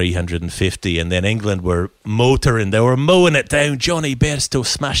 350, and then England were motoring. They were mowing it down. Johnny Bairstow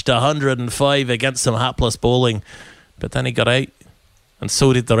smashed 105 against some hapless bowling, but then he got out, and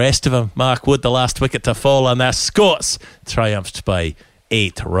so did the rest of them. Mark Wood, the last wicket to fall, and the Scots triumphed by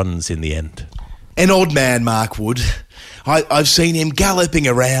 8 runs in the end. An odd man, Mark Wood. I've seen him galloping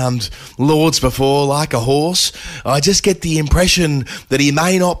around Lords before like a horse. I just get the impression that he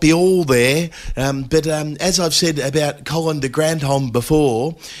may not be all there. But as I've said about Colin de Grandhomme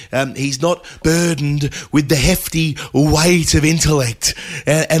before, he's not burdened with the hefty weight of intellect.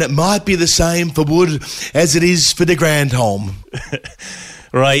 And it might be the same for Wood as it is for de Grandhomme.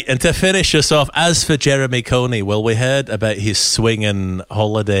 Right, and to finish us off, as for Jeremy Coney, well, we heard about his swinging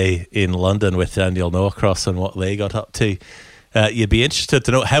holiday in London with Daniel Norcross and what they got up to. You'd be interested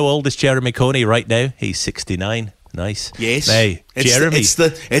to know, how old is Jeremy Coney right now? He's 69. Nice. Yes. Now, Jeremy. It's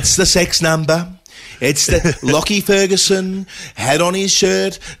the sex number. It's the Lockie Ferguson had on his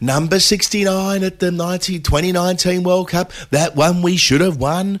shirt, number 69 at the 2019 World Cup. That one we should have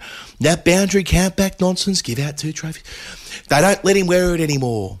won. That boundary countback nonsense, give out 2 trophies. They don't let him wear it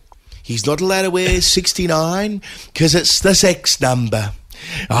anymore. He's not allowed to wear 69 because it's the sex number.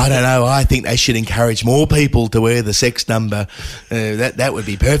 I don't know. I think they should encourage more people to wear the sex number. That would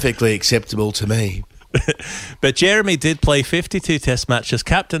be perfectly acceptable to me. But Jeremy did play 52 Test matches,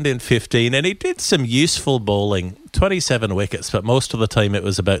 captained in 15, and he did some useful bowling, 27 wickets, but most of the time it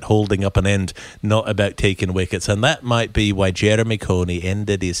was about holding up an end, not about taking wickets, and that might be why Jeremy Coney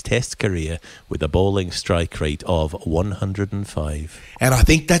ended his Test career with a bowling strike rate of 105. And I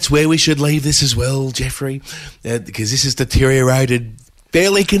think that's where we should leave this as well, Jeffrey, because this has deteriorated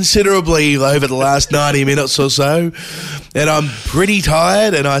fairly considerably over the last 90 minutes or so, and I'm pretty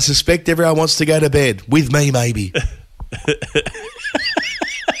tired, and I suspect everyone wants to go to bed, with me maybe.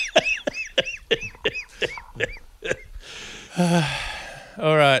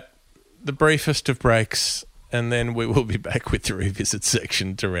 All right, the briefest of breaks, and then we will be back with the revisit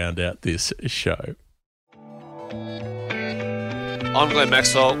section to round out this show. I'm Glenn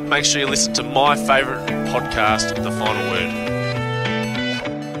Maxwell. Make sure you listen to my favourite podcast, The Final Word.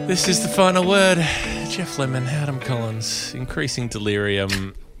 This is the final word. Jeff Lemon, Adam Collins, increasing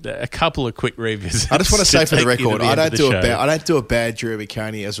delirium. A couple of quick revisits. I just want to say for the record, I don't do a bad Jeremy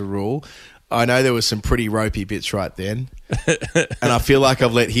Coney as a rule. I know there was some pretty ropey bits right then, and I feel like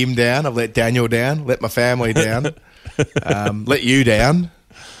I've let him down. I've let Daniel down. Let my family down. Let you down.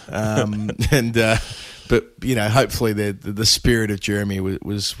 But you know, hopefully the spirit of Jeremy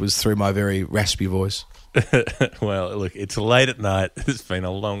was through my very raspy voice. Well, look, it's late at night. It's been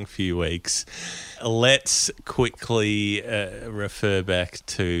a long few weeks. Let's quickly refer back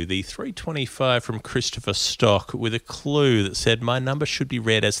to the 325 from Christopher Stock with a clue that said my number should be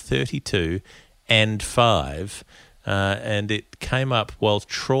read as 32 and 5. And it came up while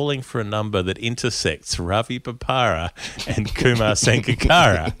trawling for a number that intersects Ravi Papara and Kumar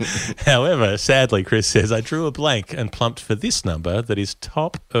Sangakkara. However, sadly, Chris says, I drew a blank and plumped for this number that is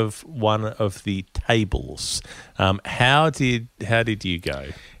top of one of the tables. How did you go?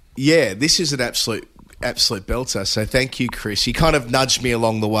 Yeah, this is an absolute belter. So thank you, Chris. You kind of nudged me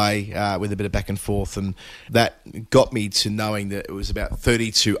along the way with a bit of back and forth, and that got me to knowing that it was about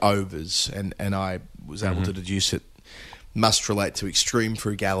 32 overs, and I was able to deduce it must relate to extreme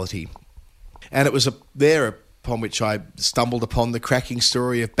frugality. And it was there upon which I stumbled upon the cracking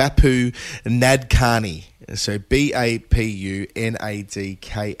story of Bapu Nadkarni. So Bappu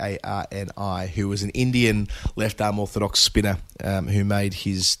Nadkarni, who was an Indian left-arm orthodox spinner who made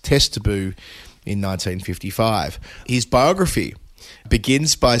his test debut in 1955. His biography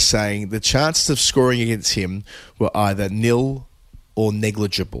begins by saying the chances of scoring against him were either nil or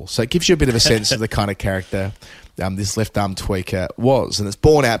negligible. So it gives you a bit of a sense of the kind of character this left-arm tweaker was, and it's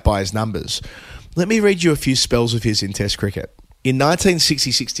borne out by his numbers. Let me read you a few spells of his in Test cricket. In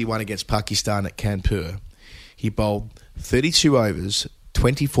 1960-61 against Pakistan at Kanpur, he bowled 32 overs,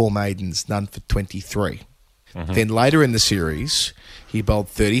 24 maidens, none for 23. Then later in the series, he bowled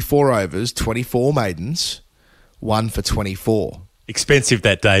 34 overs, 24 maidens, 1 for 24. Expensive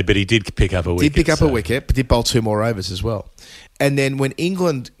that day, but he did pick up a wicket. A wicket, but did bowl 2 more overs as well. And then when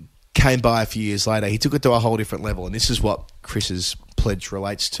England came by a few years later, he took it to a whole different level, and this is what Chris's pledge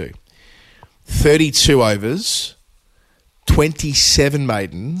relates to. 32 overs, 27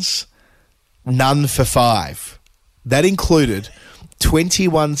 maidens, none for 5. That included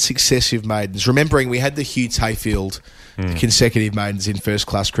 21 successive maidens. Remembering we had the Hugh Tayfield consecutive maidens in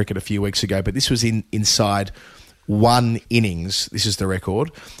first-class cricket a few weeks ago, but this was inside one innings. This is the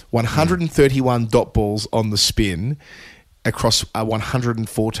record. 131 dot balls on the spin across a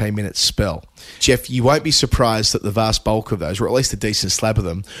 114-minute spell. Jeff, you won't be surprised that the vast bulk of those, or at least a decent slab of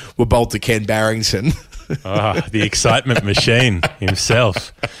them, were bowled to Ken Barrington. The excitement machine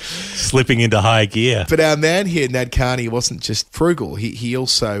himself, slipping into high gear. But our man here, Nadkarni, wasn't just frugal. He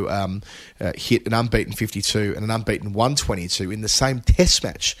also hit an unbeaten 52 and an unbeaten 122 in the same test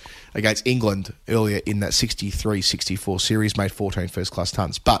match against England earlier in that 63-64 series, made 14 first-class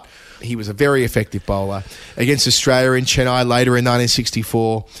tons. But he was a very effective bowler. Against Australia in Chennai later in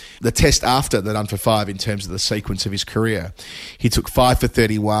 1964, the test after the none for 5 in terms of the sequence of his career, he took 5 for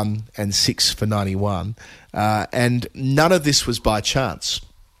 31 and 6 for 91. And none of this was by chance.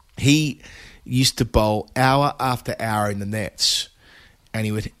 He used to bowl hour after hour in the nets, and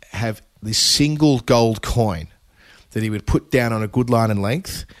he would have this single gold coin that he would put down on a good line and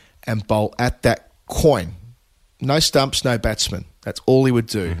length and bowl at that coin. No stumps, no batsman. That's all he would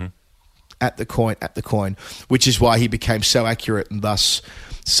do. At the coin, which is why he became so accurate and thus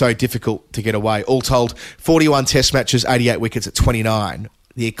so difficult to get away. All told, 41 test matches, 88 wickets at 29.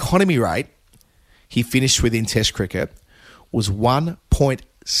 The economy rate he finished with in test cricket was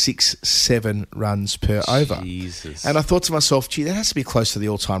 1.67 runs per over. Jesus. And I thought to myself, gee, that has to be close to the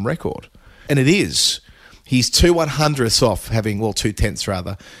all-time record. And it is. He's 2/100ths off having, 2/10ths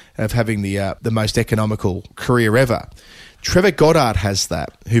rather, of having the most economical career ever. Trevor Goddard has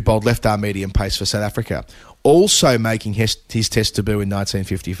that, who bowled left-arm medium pace for South Africa, also making his test debut in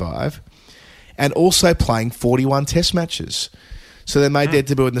 1955, and also playing 41 test matches. So they made their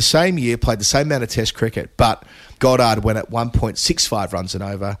debut in the same year, played the same amount of test cricket, but Goddard went at 1.65 runs and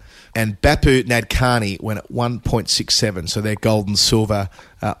over, and Bapu Nadkarni went at 1.67, so they're gold and silver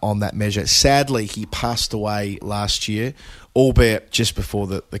on that measure. Sadly, he passed away last year, albeit just before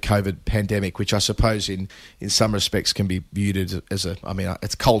the COVID pandemic, which I suppose in some respects can be viewed as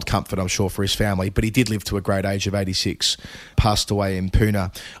it's cold comfort, I'm sure, for his family, but he did live to a great age of 86, passed away in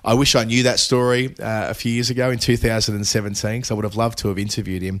Pune. I wish I knew that story a few years ago in 2017, because I would have loved to have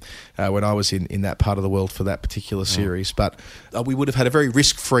interviewed him when I was in that part of the world for that particular series, but we would have had a very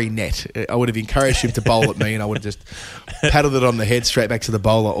risk-free net. I would have encouraged him to bowl at me, and I would have just paddled it on the head straight back to the bowl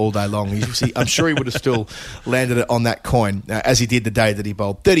bowler all day long. I'm sure he would have still landed it on that coin, as he did the day that he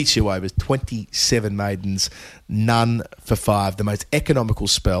bowled 32 overs, 27 maidens, none for 5. The most economical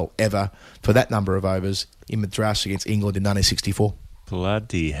spell ever for that number of overs in Madras against England in 1964.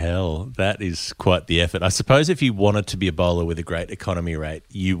 Bloody hell, that is quite the effort. I suppose if you wanted to be a bowler with a great economy rate,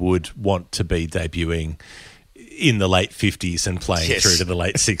 you would want to be debuting in the late 50s and playing through to the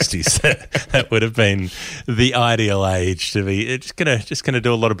late 60s. That would have been the ideal age to be. It's just gonna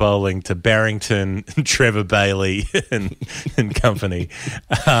do a lot of bowling to Barrington, Trevor Bailey, and company.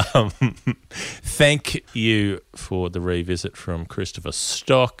 Thank you for the revisit from Christopher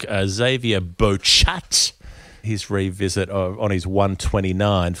Stock, Xavier Bochat. His revisit on his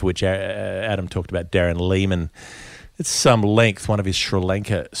 129, for which Adam talked about Darren Lehman. It's some length, one of his Sri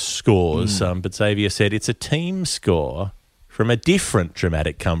Lanka scores, but Xavier said it's a team score from a different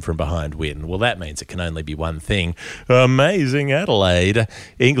dramatic come-from-behind win. Well, that means it can only be one thing. Amazing Adelaide.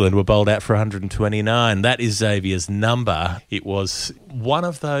 England were bowled out for 129. That is Xavier's number. It was one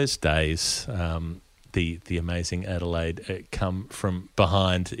of those days, the amazing Adelaide come from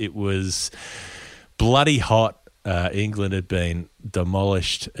behind. It was bloody hot. England had been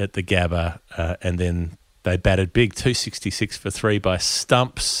demolished at the Gabba, and then they batted big, 266 for 3 by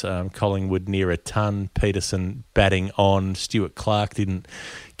stumps. Collingwood near a ton. Peterson batting on. Stuart Clark didn't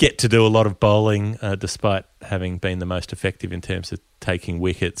get to do a lot of bowling, despite having been the most effective in terms of taking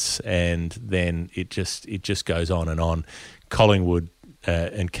wickets. And then it just goes on and on. Collingwood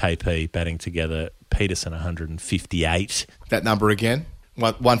and KP batting together. Peterson 158. That number again?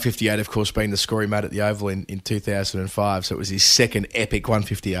 158, of course, being the score he made at the Oval in 2005. So it was his second epic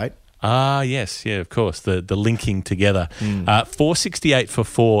 158. Ah, yes, yeah, of course, the linking together. 468 for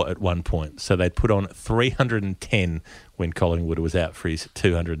 4 at one point. So they'd put on 310 when Collingwood was out for his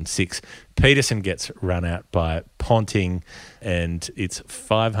 206. Peterson gets run out by Ponting, and it's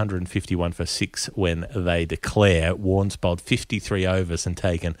 551 for 6 when they declare. Warnes bowled 53 overs and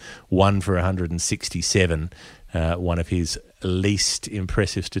taken 1 for 167. One of his least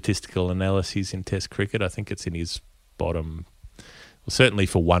impressive statistical analyses in Test cricket. I think it's in his bottom. Well, certainly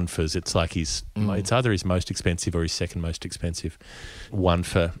for one-fers, it's like it's either his most expensive or his second most expensive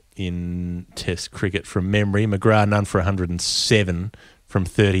one-for in Test cricket from memory. McGrath none for 107 from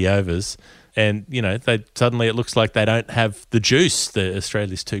 30 overs. And, suddenly it looks like they don't have the juice.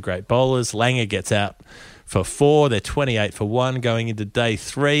 Australia's two great bowlers. Langer gets out for 4. They're 28 for 1 going into day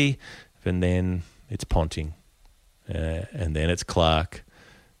 3. And then it's Ponting. And then it's Clark.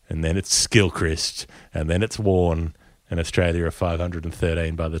 And then it's Gilchrist. And then it's Warne. And Australia are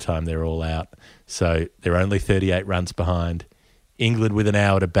 513 by the time they're all out. So they're only 38 runs behind. England with an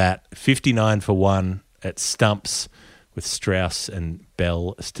hour to bat, 59 for 1 at stumps with Strauss and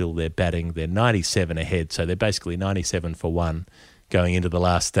Bell still there batting. They're 97 ahead, so they're basically 97 for 1 going into the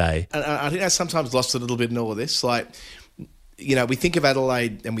last day. And I think that's sometimes lost a little bit in all of this. Like, we think of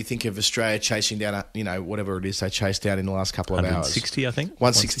Adelaide and we think of Australia chasing down, whatever it is they chased down in the last couple of hours. 160, I think.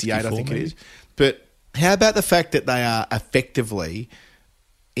 168, I think maybe. It is. But how about the fact that they are effectively,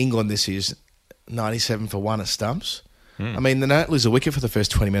 England this is, 97 for 1 at stumps? I mean, they don't lose a wicket for the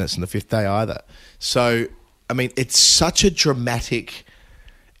first 20 minutes in the 5th day either. So, I mean, it's such a dramatic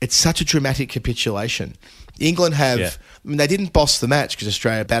capitulation. England have, they didn't boss the match because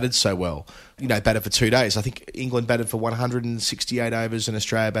Australia batted so well. Batted for 2 days. I think England batted for 168 overs and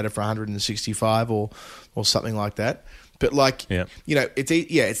Australia batted for 165 or something like that. But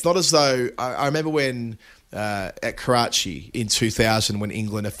it's not as though I remember when at Karachi in 2000 when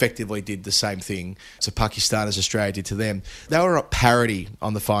England effectively did the same thing to Pakistan as Australia did to them. They were at parity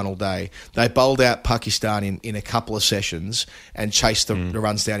on the final day. They bowled out Pakistan in a couple of sessions and chased the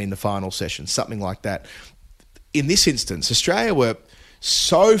runs down in the final session, something like that. In this instance, Australia were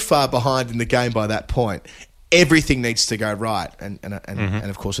so far behind in the game by that point. Everything needs to go right, and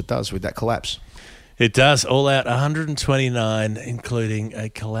of course it does with that collapse. It does. All out 129, including a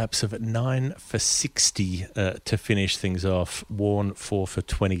collapse of 9 for 60 to finish things off. Warne 4 for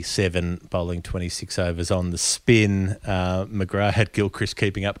 27, bowling 26 overs on the spin. McGrath had Gilchrist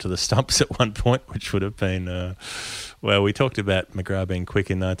keeping up to the stumps at one point, which would have been... we talked about McGrath being quick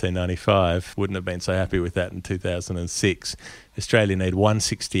in 1995. Wouldn't have been so happy with that in 2006. Australia need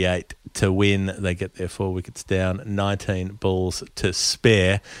 168 to win. They get their 4 wickets down, 19 balls to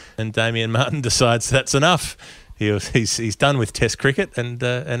spare. And Damien Martin decides that's enough. He's done with Test cricket and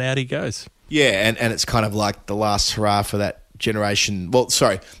out he goes. Yeah, and it's kind of like the last hurrah for that generation. Well,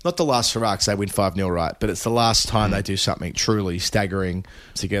 sorry, not the last hurrah because they win 5-0, right? But it's the last time they do something truly staggering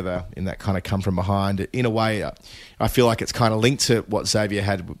together in that kind of come from behind. In a way, I feel like it's kind of linked to what Xavier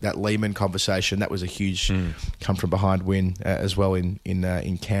had with that Lehman conversation. That was a huge come from behind win as well in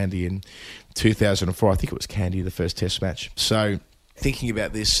Candy in 2004. I think it was Candy, the first Test match. So thinking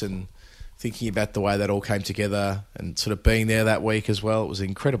about this and thinking about the way that all came together and sort of being there that week as well, it was an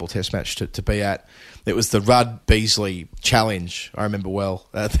incredible Test match to be at. It was the Rudd-Beasley Challenge, I remember well.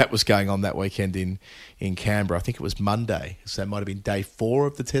 That was going on that weekend in Canberra. I think it was Monday, so it might have been day 4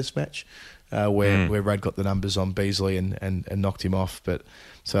 of the Test match where Rudd got the numbers on Beasley and knocked him off. But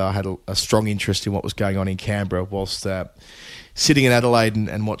so I had a strong interest in what was going on in Canberra whilst sitting in Adelaide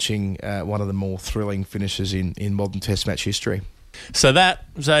and watching one of the more thrilling finishes in modern Test match history. So that,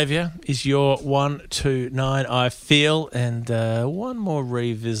 Xavier, is your 1 to 9, I feel. And one more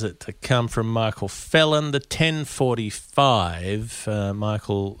revisit to come from Michael Fellon. The 10:45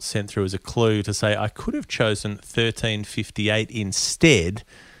 Michael sent through as a clue to say, I could have chosen 13:58 instead,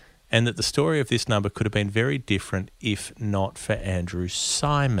 and that the story of this number could have been very different if not for Andrew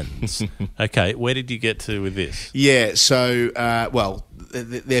Simons. Okay, where did you get to with this? Yeah, so, well,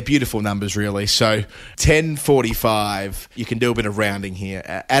 they're beautiful numbers, really. So 10:45, you can do a bit of rounding here.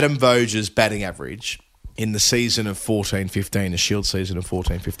 Adam Voger's batting average in the season of 14-15, the Shield season of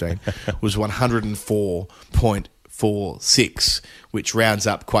 14-15, was 104.46, which rounds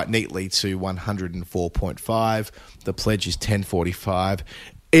up quite neatly to 104.5. The pledge is 10:45.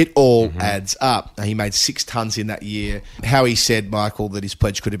 It all adds up. He made 6 tons in that year. How he said, Michael, that his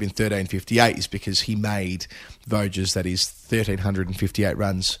pledge could have been 13:58 is because he made Voges, that is 1,358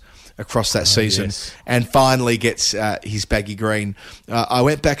 runs across that season, yes, and finally gets his baggy green. I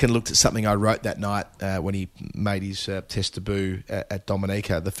went back and looked at something I wrote that night when he made his Test debut at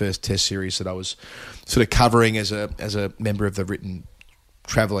Dominica, the first Test series that I was sort of covering as a member of the written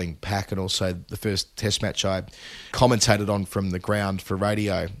travelling pack, and also the first Test match I commentated on from the ground for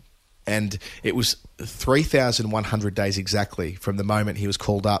radio. And it was 3,100 days exactly from the moment he was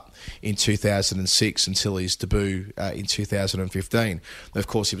called up in 2006 until his debut in 2015. And of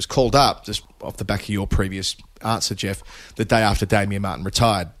course, he was called up, just off the back of your previous answer, Jeff, the day after Damien Martin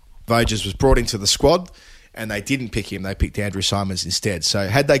retired. Voges was brought into the squad, and they didn't pick him. They picked Andrew Simons instead. So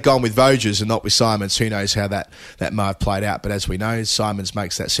had they gone with Voges and not with Simons, who knows how that might have played out. But as we know, Simons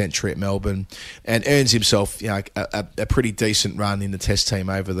makes that century at Melbourne and earns himself, a pretty decent run in the Test team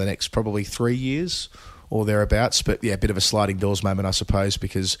over the next probably 3 years or thereabouts. But yeah, a bit of a sliding doors moment, I suppose,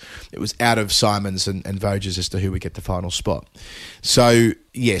 because it was out of Simons and Voges as to who would get the final spot. So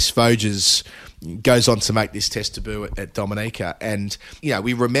yes, Voges goes on to make this Test debut at Dominica, and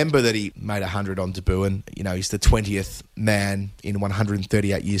we remember that he made 100 on debut, and he's the 20th man in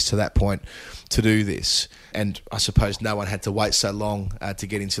 138 years to that point to do this. And I suppose no one had to wait so long to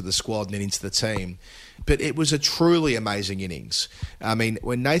get into the squad and then into the team. But it was a truly amazing innings. I mean,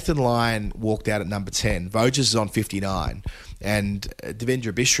 when Nathan Lyon walked out at number 10, Voges is on 59, and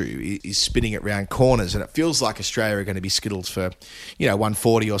Devendra Bishru is spinning it round corners, and it feels like Australia are going to be skittled for,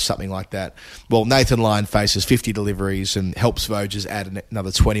 140 or something like that. Well, Nathan Lyon faces 50 deliveries and helps Voges add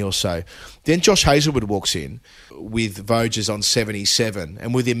another 20 or so. Then Josh Hazlewood walks in with Voges on 77,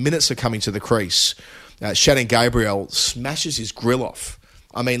 and within minutes of coming to the crease, Shannon Gabriel smashes his grill off.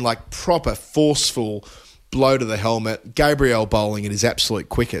 I mean, like proper forceful blow to the helmet. Gabriel bowling at his absolute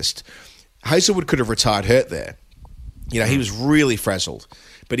quickest. Hazlewood could have retired hurt there. He was really frazzled.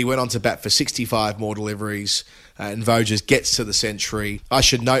 But he went on to bat for 65 more deliveries, and Voges gets to the century. I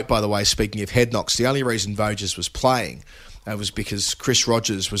should note, by the way, speaking of head knocks, the only reason Voges was playing was because Chris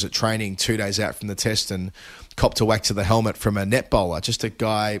Rogers was at training 2 days out from the Test and copped a whack to the helmet from a net bowler, just a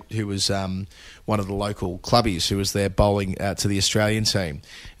guy who was one of the local clubbies who was there bowling to the Australian team.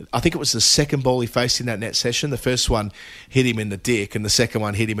 I think it was the second ball he faced in that net session. The first one hit him in the dick and the second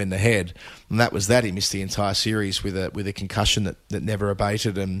one hit him in the head. And that was that. He missed the entire series with a concussion that never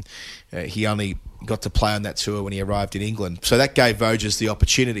abated, and he only got to play on that tour when he arrived in England. So that gave Voges the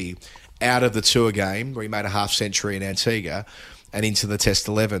opportunity out of the tour game where he made a half century in Antigua and into the Test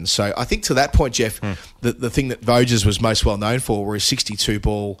 11. So I think to that point, Jeff, the thing that Voges was most well known for were his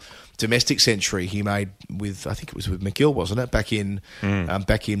 62-ball domestic century he made with, I think it was with McGill, wasn't it, back in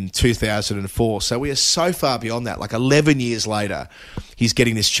 2004. So we are so far beyond that. Like 11 years later, he's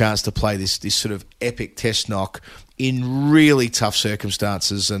getting this chance to play this sort of epic Test knock in really tough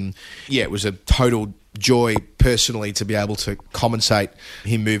circumstances. And yeah, it was a total joy personally to be able to compensate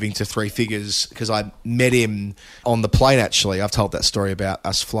him moving to three figures, because I met him on the plane, actually. I've told that story about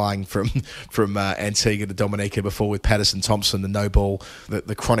us flying from Antigua to Dominica before with Patterson Thompson,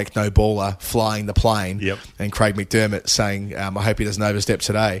 the chronic no-baller, flying the plane. Yep. And Craig McDermott saying, I hope he doesn't overstep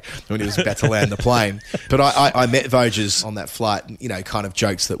today, when he was about to land the plane. But I met Voges on that flight, kind of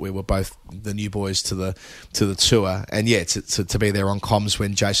jokes that we were both the new boys to the tour. And yeah, to be there on comms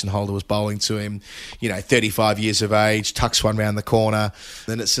when Jason Holder was bowling to him, 35 years of age, tucks one round the corner.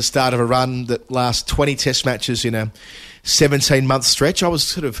 Then it's the start of a run that lasts 20 test matches in a 17-month stretch. I was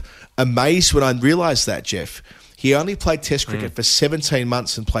sort of amazed when I realised that, Jeff. He only played test cricket for 17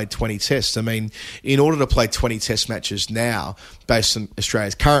 months and played 20 tests. I mean, in order to play 20 test matches now, based on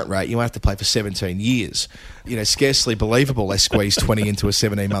Australia's current rate, you have to play for 17 years. Scarcely believable they squeezed 20 into a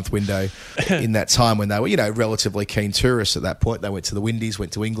 17-month window in that time when they were, relatively keen tourists at that point. They went to the Windies,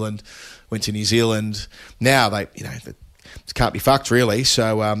 went to England, went to New Zealand. Now they can't be fucked, really,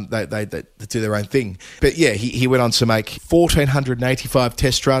 so they do their own thing. But yeah, he went on to make 1,485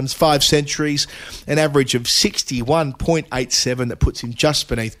 test runs, 5 centuries, an average of 61.87. That puts him just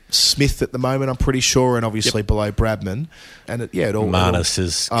beneath Smith at the moment, I'm pretty sure, and obviously below Bradman. And Marnus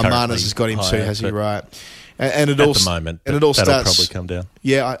has got him too, has he? Right. And at the moment, that'll probably come down.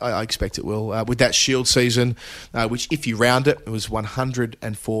 Yeah, I expect it will. With that Shield season, which if you round it was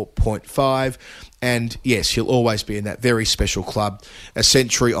 104.5. And yes, he'll always be in that very special club. A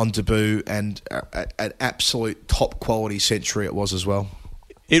century on debut, and an absolute top quality century it was as well.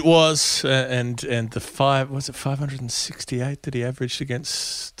 It was, and the 568 that he averaged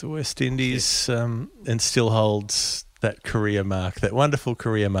against the West Indies, and still holds that career mark, that wonderful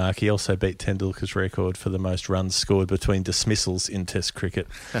career mark. He also beat Tendulkar's record for the most runs scored between dismissals in Test cricket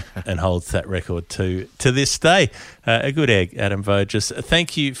and holds that record to this day. A good egg, Adam Voges.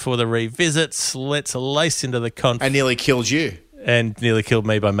 Thank you for the revisits. Let's lace into the content. And nearly killed you. And nearly killed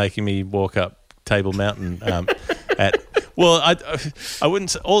me by making me walk up Table Mountain I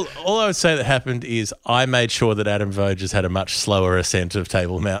wouldn't. All I would say that happened is I made sure that Adam Voges had a much slower ascent of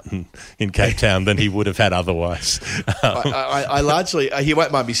Table Mountain in Cape Town than he would have had otherwise. I largely, he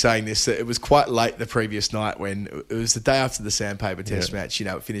won't mind me saying this, that it was quite late the previous night when it was the day after the Sandpaper Test match.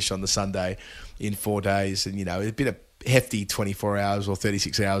 It finished on the Sunday in 4 days, and it'd been a hefty 24 hours or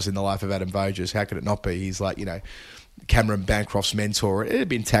 36 hours in the life of Adam Voges. How could it not be? He's like, Cameron Bancroft's mentor. It had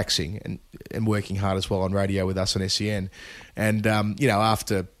been taxing and working hard as well on radio with us on SEN. And,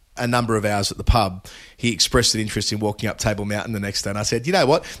 after a number of hours at the pub, he expressed an interest in walking up Table Mountain the next day. And I said, you know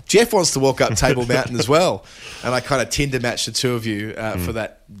what? Jeff wants to walk up Table Mountain as well. And I kind of Tinder matched the two of you for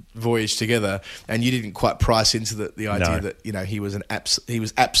that voyage together. And you didn't quite price into the idea that, he was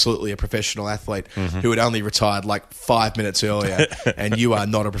absolutely a professional athlete who had only retired like 5 minutes earlier. And you are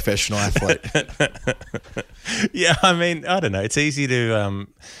not a professional athlete. Yeah, I mean, I don't know. It's easy to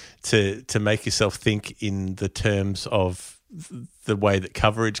make yourself think in the terms of the way that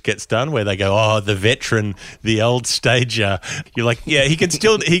coverage gets done, where they go, "Oh, the veteran, the old stager." You're like, "Yeah, he can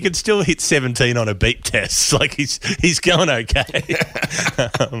still hit 17 on a beat test. Like he's going okay."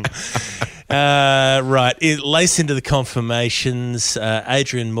 Right, lace into the confirmations.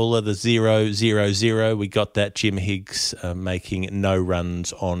 Adrian Muller, the 0-0-0. We got that. Jim Higgs making no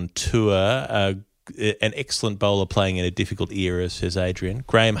runs on tour. An excellent bowler playing in a difficult era, says Adrian.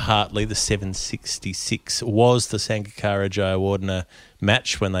 Graham Hartley, the 766, was the Sangakkara Jayawardena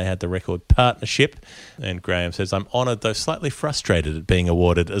match when they had the record partnership. And Graham says, I'm honoured, though slightly frustrated at being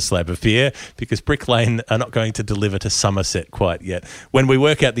awarded a slab of beer because Brick Lane are not going to deliver to Somerset quite yet. When we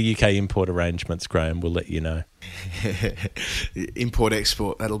work out the UK import arrangements, Graham, we'll let you know.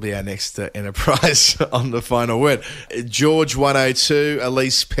 Import-export, that'll be our next enterprise on the final word. George 102,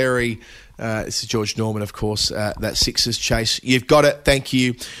 Elise Perry. This is George Norman, of course, that Sixers chase. You've got it. Thank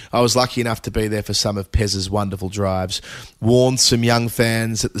you. I was lucky enough to be there for some of Pez's wonderful drives. Warned some young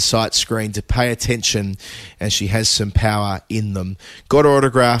fans at the sight screen to pay attention, and she has some power in them. Got her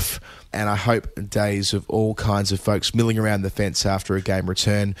autograph, and I hope days of all kinds of folks milling around the fence after a game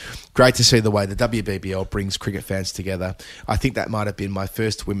return. Great to see the way the WBBL brings cricket fans together. I think that might have been my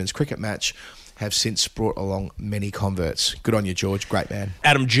first women's cricket match. Have since brought along many converts. Good on you, George. Great man.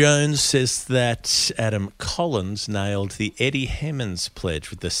 Adam Jones says that Adam Collins nailed the Eddie Hemmings pledge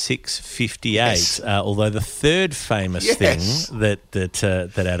with the 658. Yes. Although the third famous thing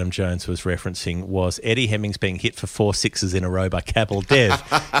that Adam Jones was referencing was Eddie Hemmings being hit for 4 sixes in a row by Kapil Dev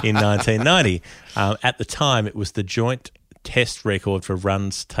in 1990. At the time, it was the joint test record for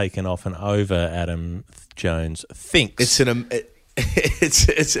runs taken off and over, Adam Jones thinks.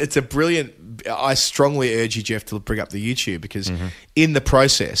 It's a brilliant. I strongly urge you, Jeff, to bring up the YouTube because in the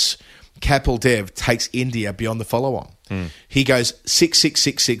process, Kapil Dev takes India beyond the follow-on. He goes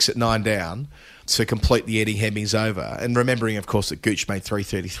 6-6-6-6 at 9 down to complete the Eddie Hemmings over. And remembering, of course, that Gooch made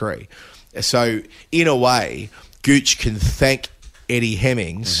 333. So, in a way, Gooch can thank Eddie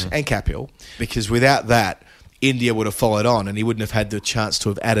Hemmings and Kapil, because without that, India would have followed on and he wouldn't have had the chance to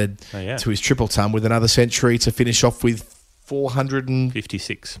have added to his triple ton with another century to finish off with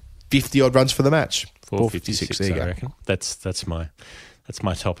 456. 50-odd runs for the match. 456, there you go. I reckon. That's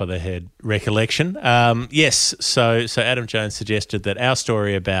my top of the head recollection. Yes, so Adam Jones suggested that our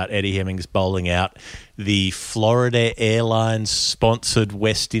story about Eddie Hemmings bowling out the Florida Airlines sponsored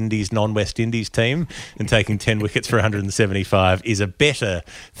West Indies, non-West Indies team and taking 10 wickets for 175 is a better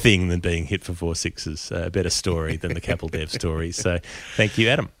thing than being hit for 4 sixes, a better story than the Kapil Dev story. So thank you,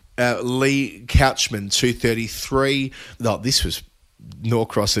 Adam. Lee Couchman, 233. No, this was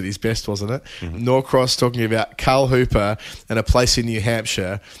Norcross at his best, wasn't it? Norcross talking about Carl Hooper and a place in New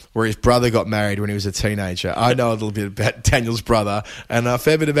Hampshire where his brother got married when he was a teenager. I know a little bit about Daniel's brother and a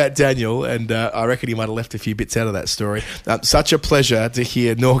fair bit about Daniel, and I reckon he might have left a few bits out of that story. Such a pleasure to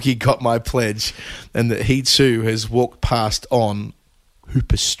hear Norgie got my pledge and that he too has walked past on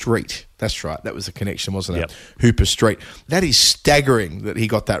Hooper Street. That's right. That was the connection, wasn't it? Hooper Street. That is staggering that he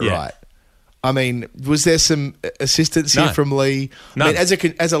got that right. I mean, was there some assistance here from Lee? No. I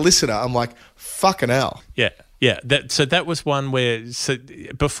mean, as a listener, I'm like, fucking hell. Yeah. So that was one where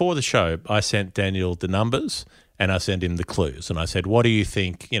before the show, I sent Daniel the numbers and I sent him the clues, and I said, "What do you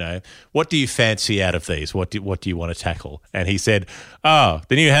think? What do you fancy out of these? What do you want to tackle?" And he said, "Oh,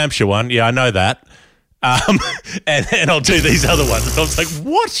 the New Hampshire one. Yeah, I know that." And I'll do these other ones. And I was like,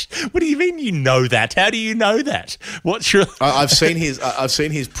 what? What do you mean you know that? How do you know that? What's your... I've seen his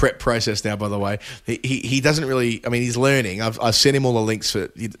prep process now, by the way. He doesn't really... I mean, he's learning. I've sent him all the links to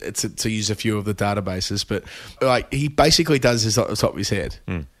use a few of the databases, but he basically does this at the top of his head.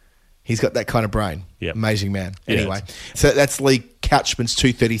 He's got that kind of brain. Amazing man. Anyway, so that's Lee Couchman's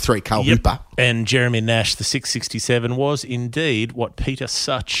 233, Carl Hooper. And Jeremy Nash, the 667, was indeed what Peter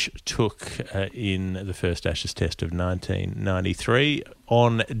Such took in the first Ashes Test of 1993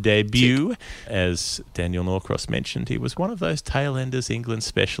 on debut. As Daniel Norcross mentioned, he was one of those tail-enders England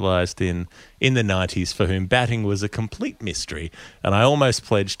specialised in the 90s for whom batting was a complete mystery, and I almost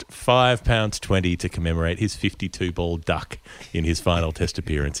pledged £5.20 to commemorate his 52-ball duck in his final Test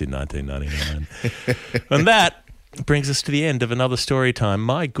appearance in 1999. And that brings us to the end of another story time.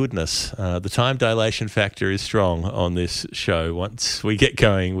 My goodness, the time dilation factor is strong on this show. Once we get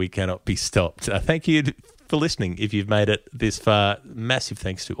going, we cannot be stopped. Thank you for listening. If you've made it this far, massive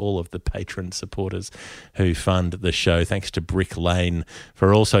thanks to all of the patron supporters who fund the show. Thanks to Brick Lane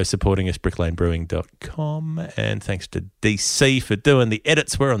for also supporting us, bricklanebrewing.com. And thanks to DC for doing the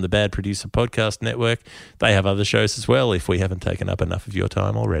edits. We're on the Bad Producer Podcast Network. They have other shows as well if we haven't taken up enough of your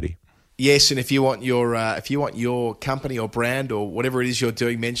time already. Yes, and if you want your company or brand or whatever it is you're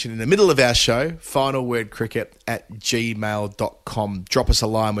doing mentioned in the middle of our show, finalwordcricket@gmail.com. Drop us a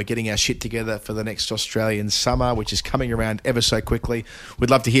line. We're getting our shit together for the next Australian summer, which is coming around ever so quickly. We'd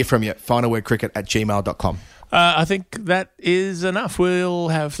love to hear from you. finalwordcricket@gmail.com. I think that is enough. We'll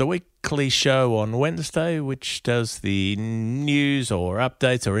have the weekly show on Wednesday, which does the news or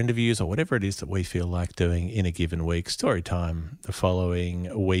updates or interviews or whatever it is that we feel like doing in a given week. Story time the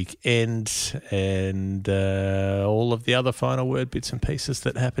following weekend, and all of the other final word bits and pieces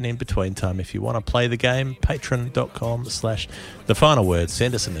that happen in between time. If you want to play the game, patreon.com/thefinalword.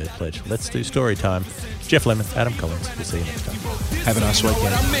 Send us a nerd pledge. Let's do story time. Jeff Lemon, Adam Collins. We'll see you next time. Have a nice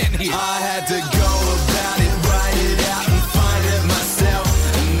weekend. I had to go about it, write it out and find it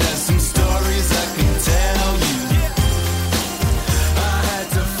myself. And there's some stories I can tell you. I had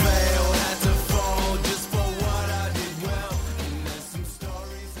to fail, had to fall just for what I did well. And there's some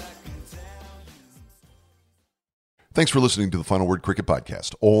stories I can tell you. Thanks for listening to the Final Word Cricket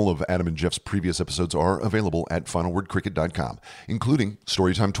Podcast. All of Adam and Jeff's previous episodes are available at finalwordcricket.com, including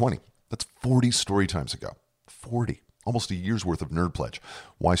Storytime 20. That's 40 story times ago. 40. Almost a year's worth of Nerd Pledge.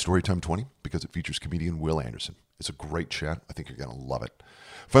 Why Storytime 20? Because it features comedian Will Anderson. It's a great chat. I think you're going to love it.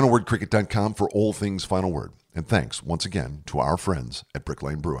 Finalwordcricket.com for all things Final Word. And thanks once again to our friends at Brick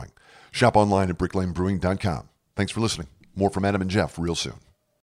Lane Brewing. Shop online at bricklanebrewing.com. Thanks for listening. More from Adam and Jeff real soon.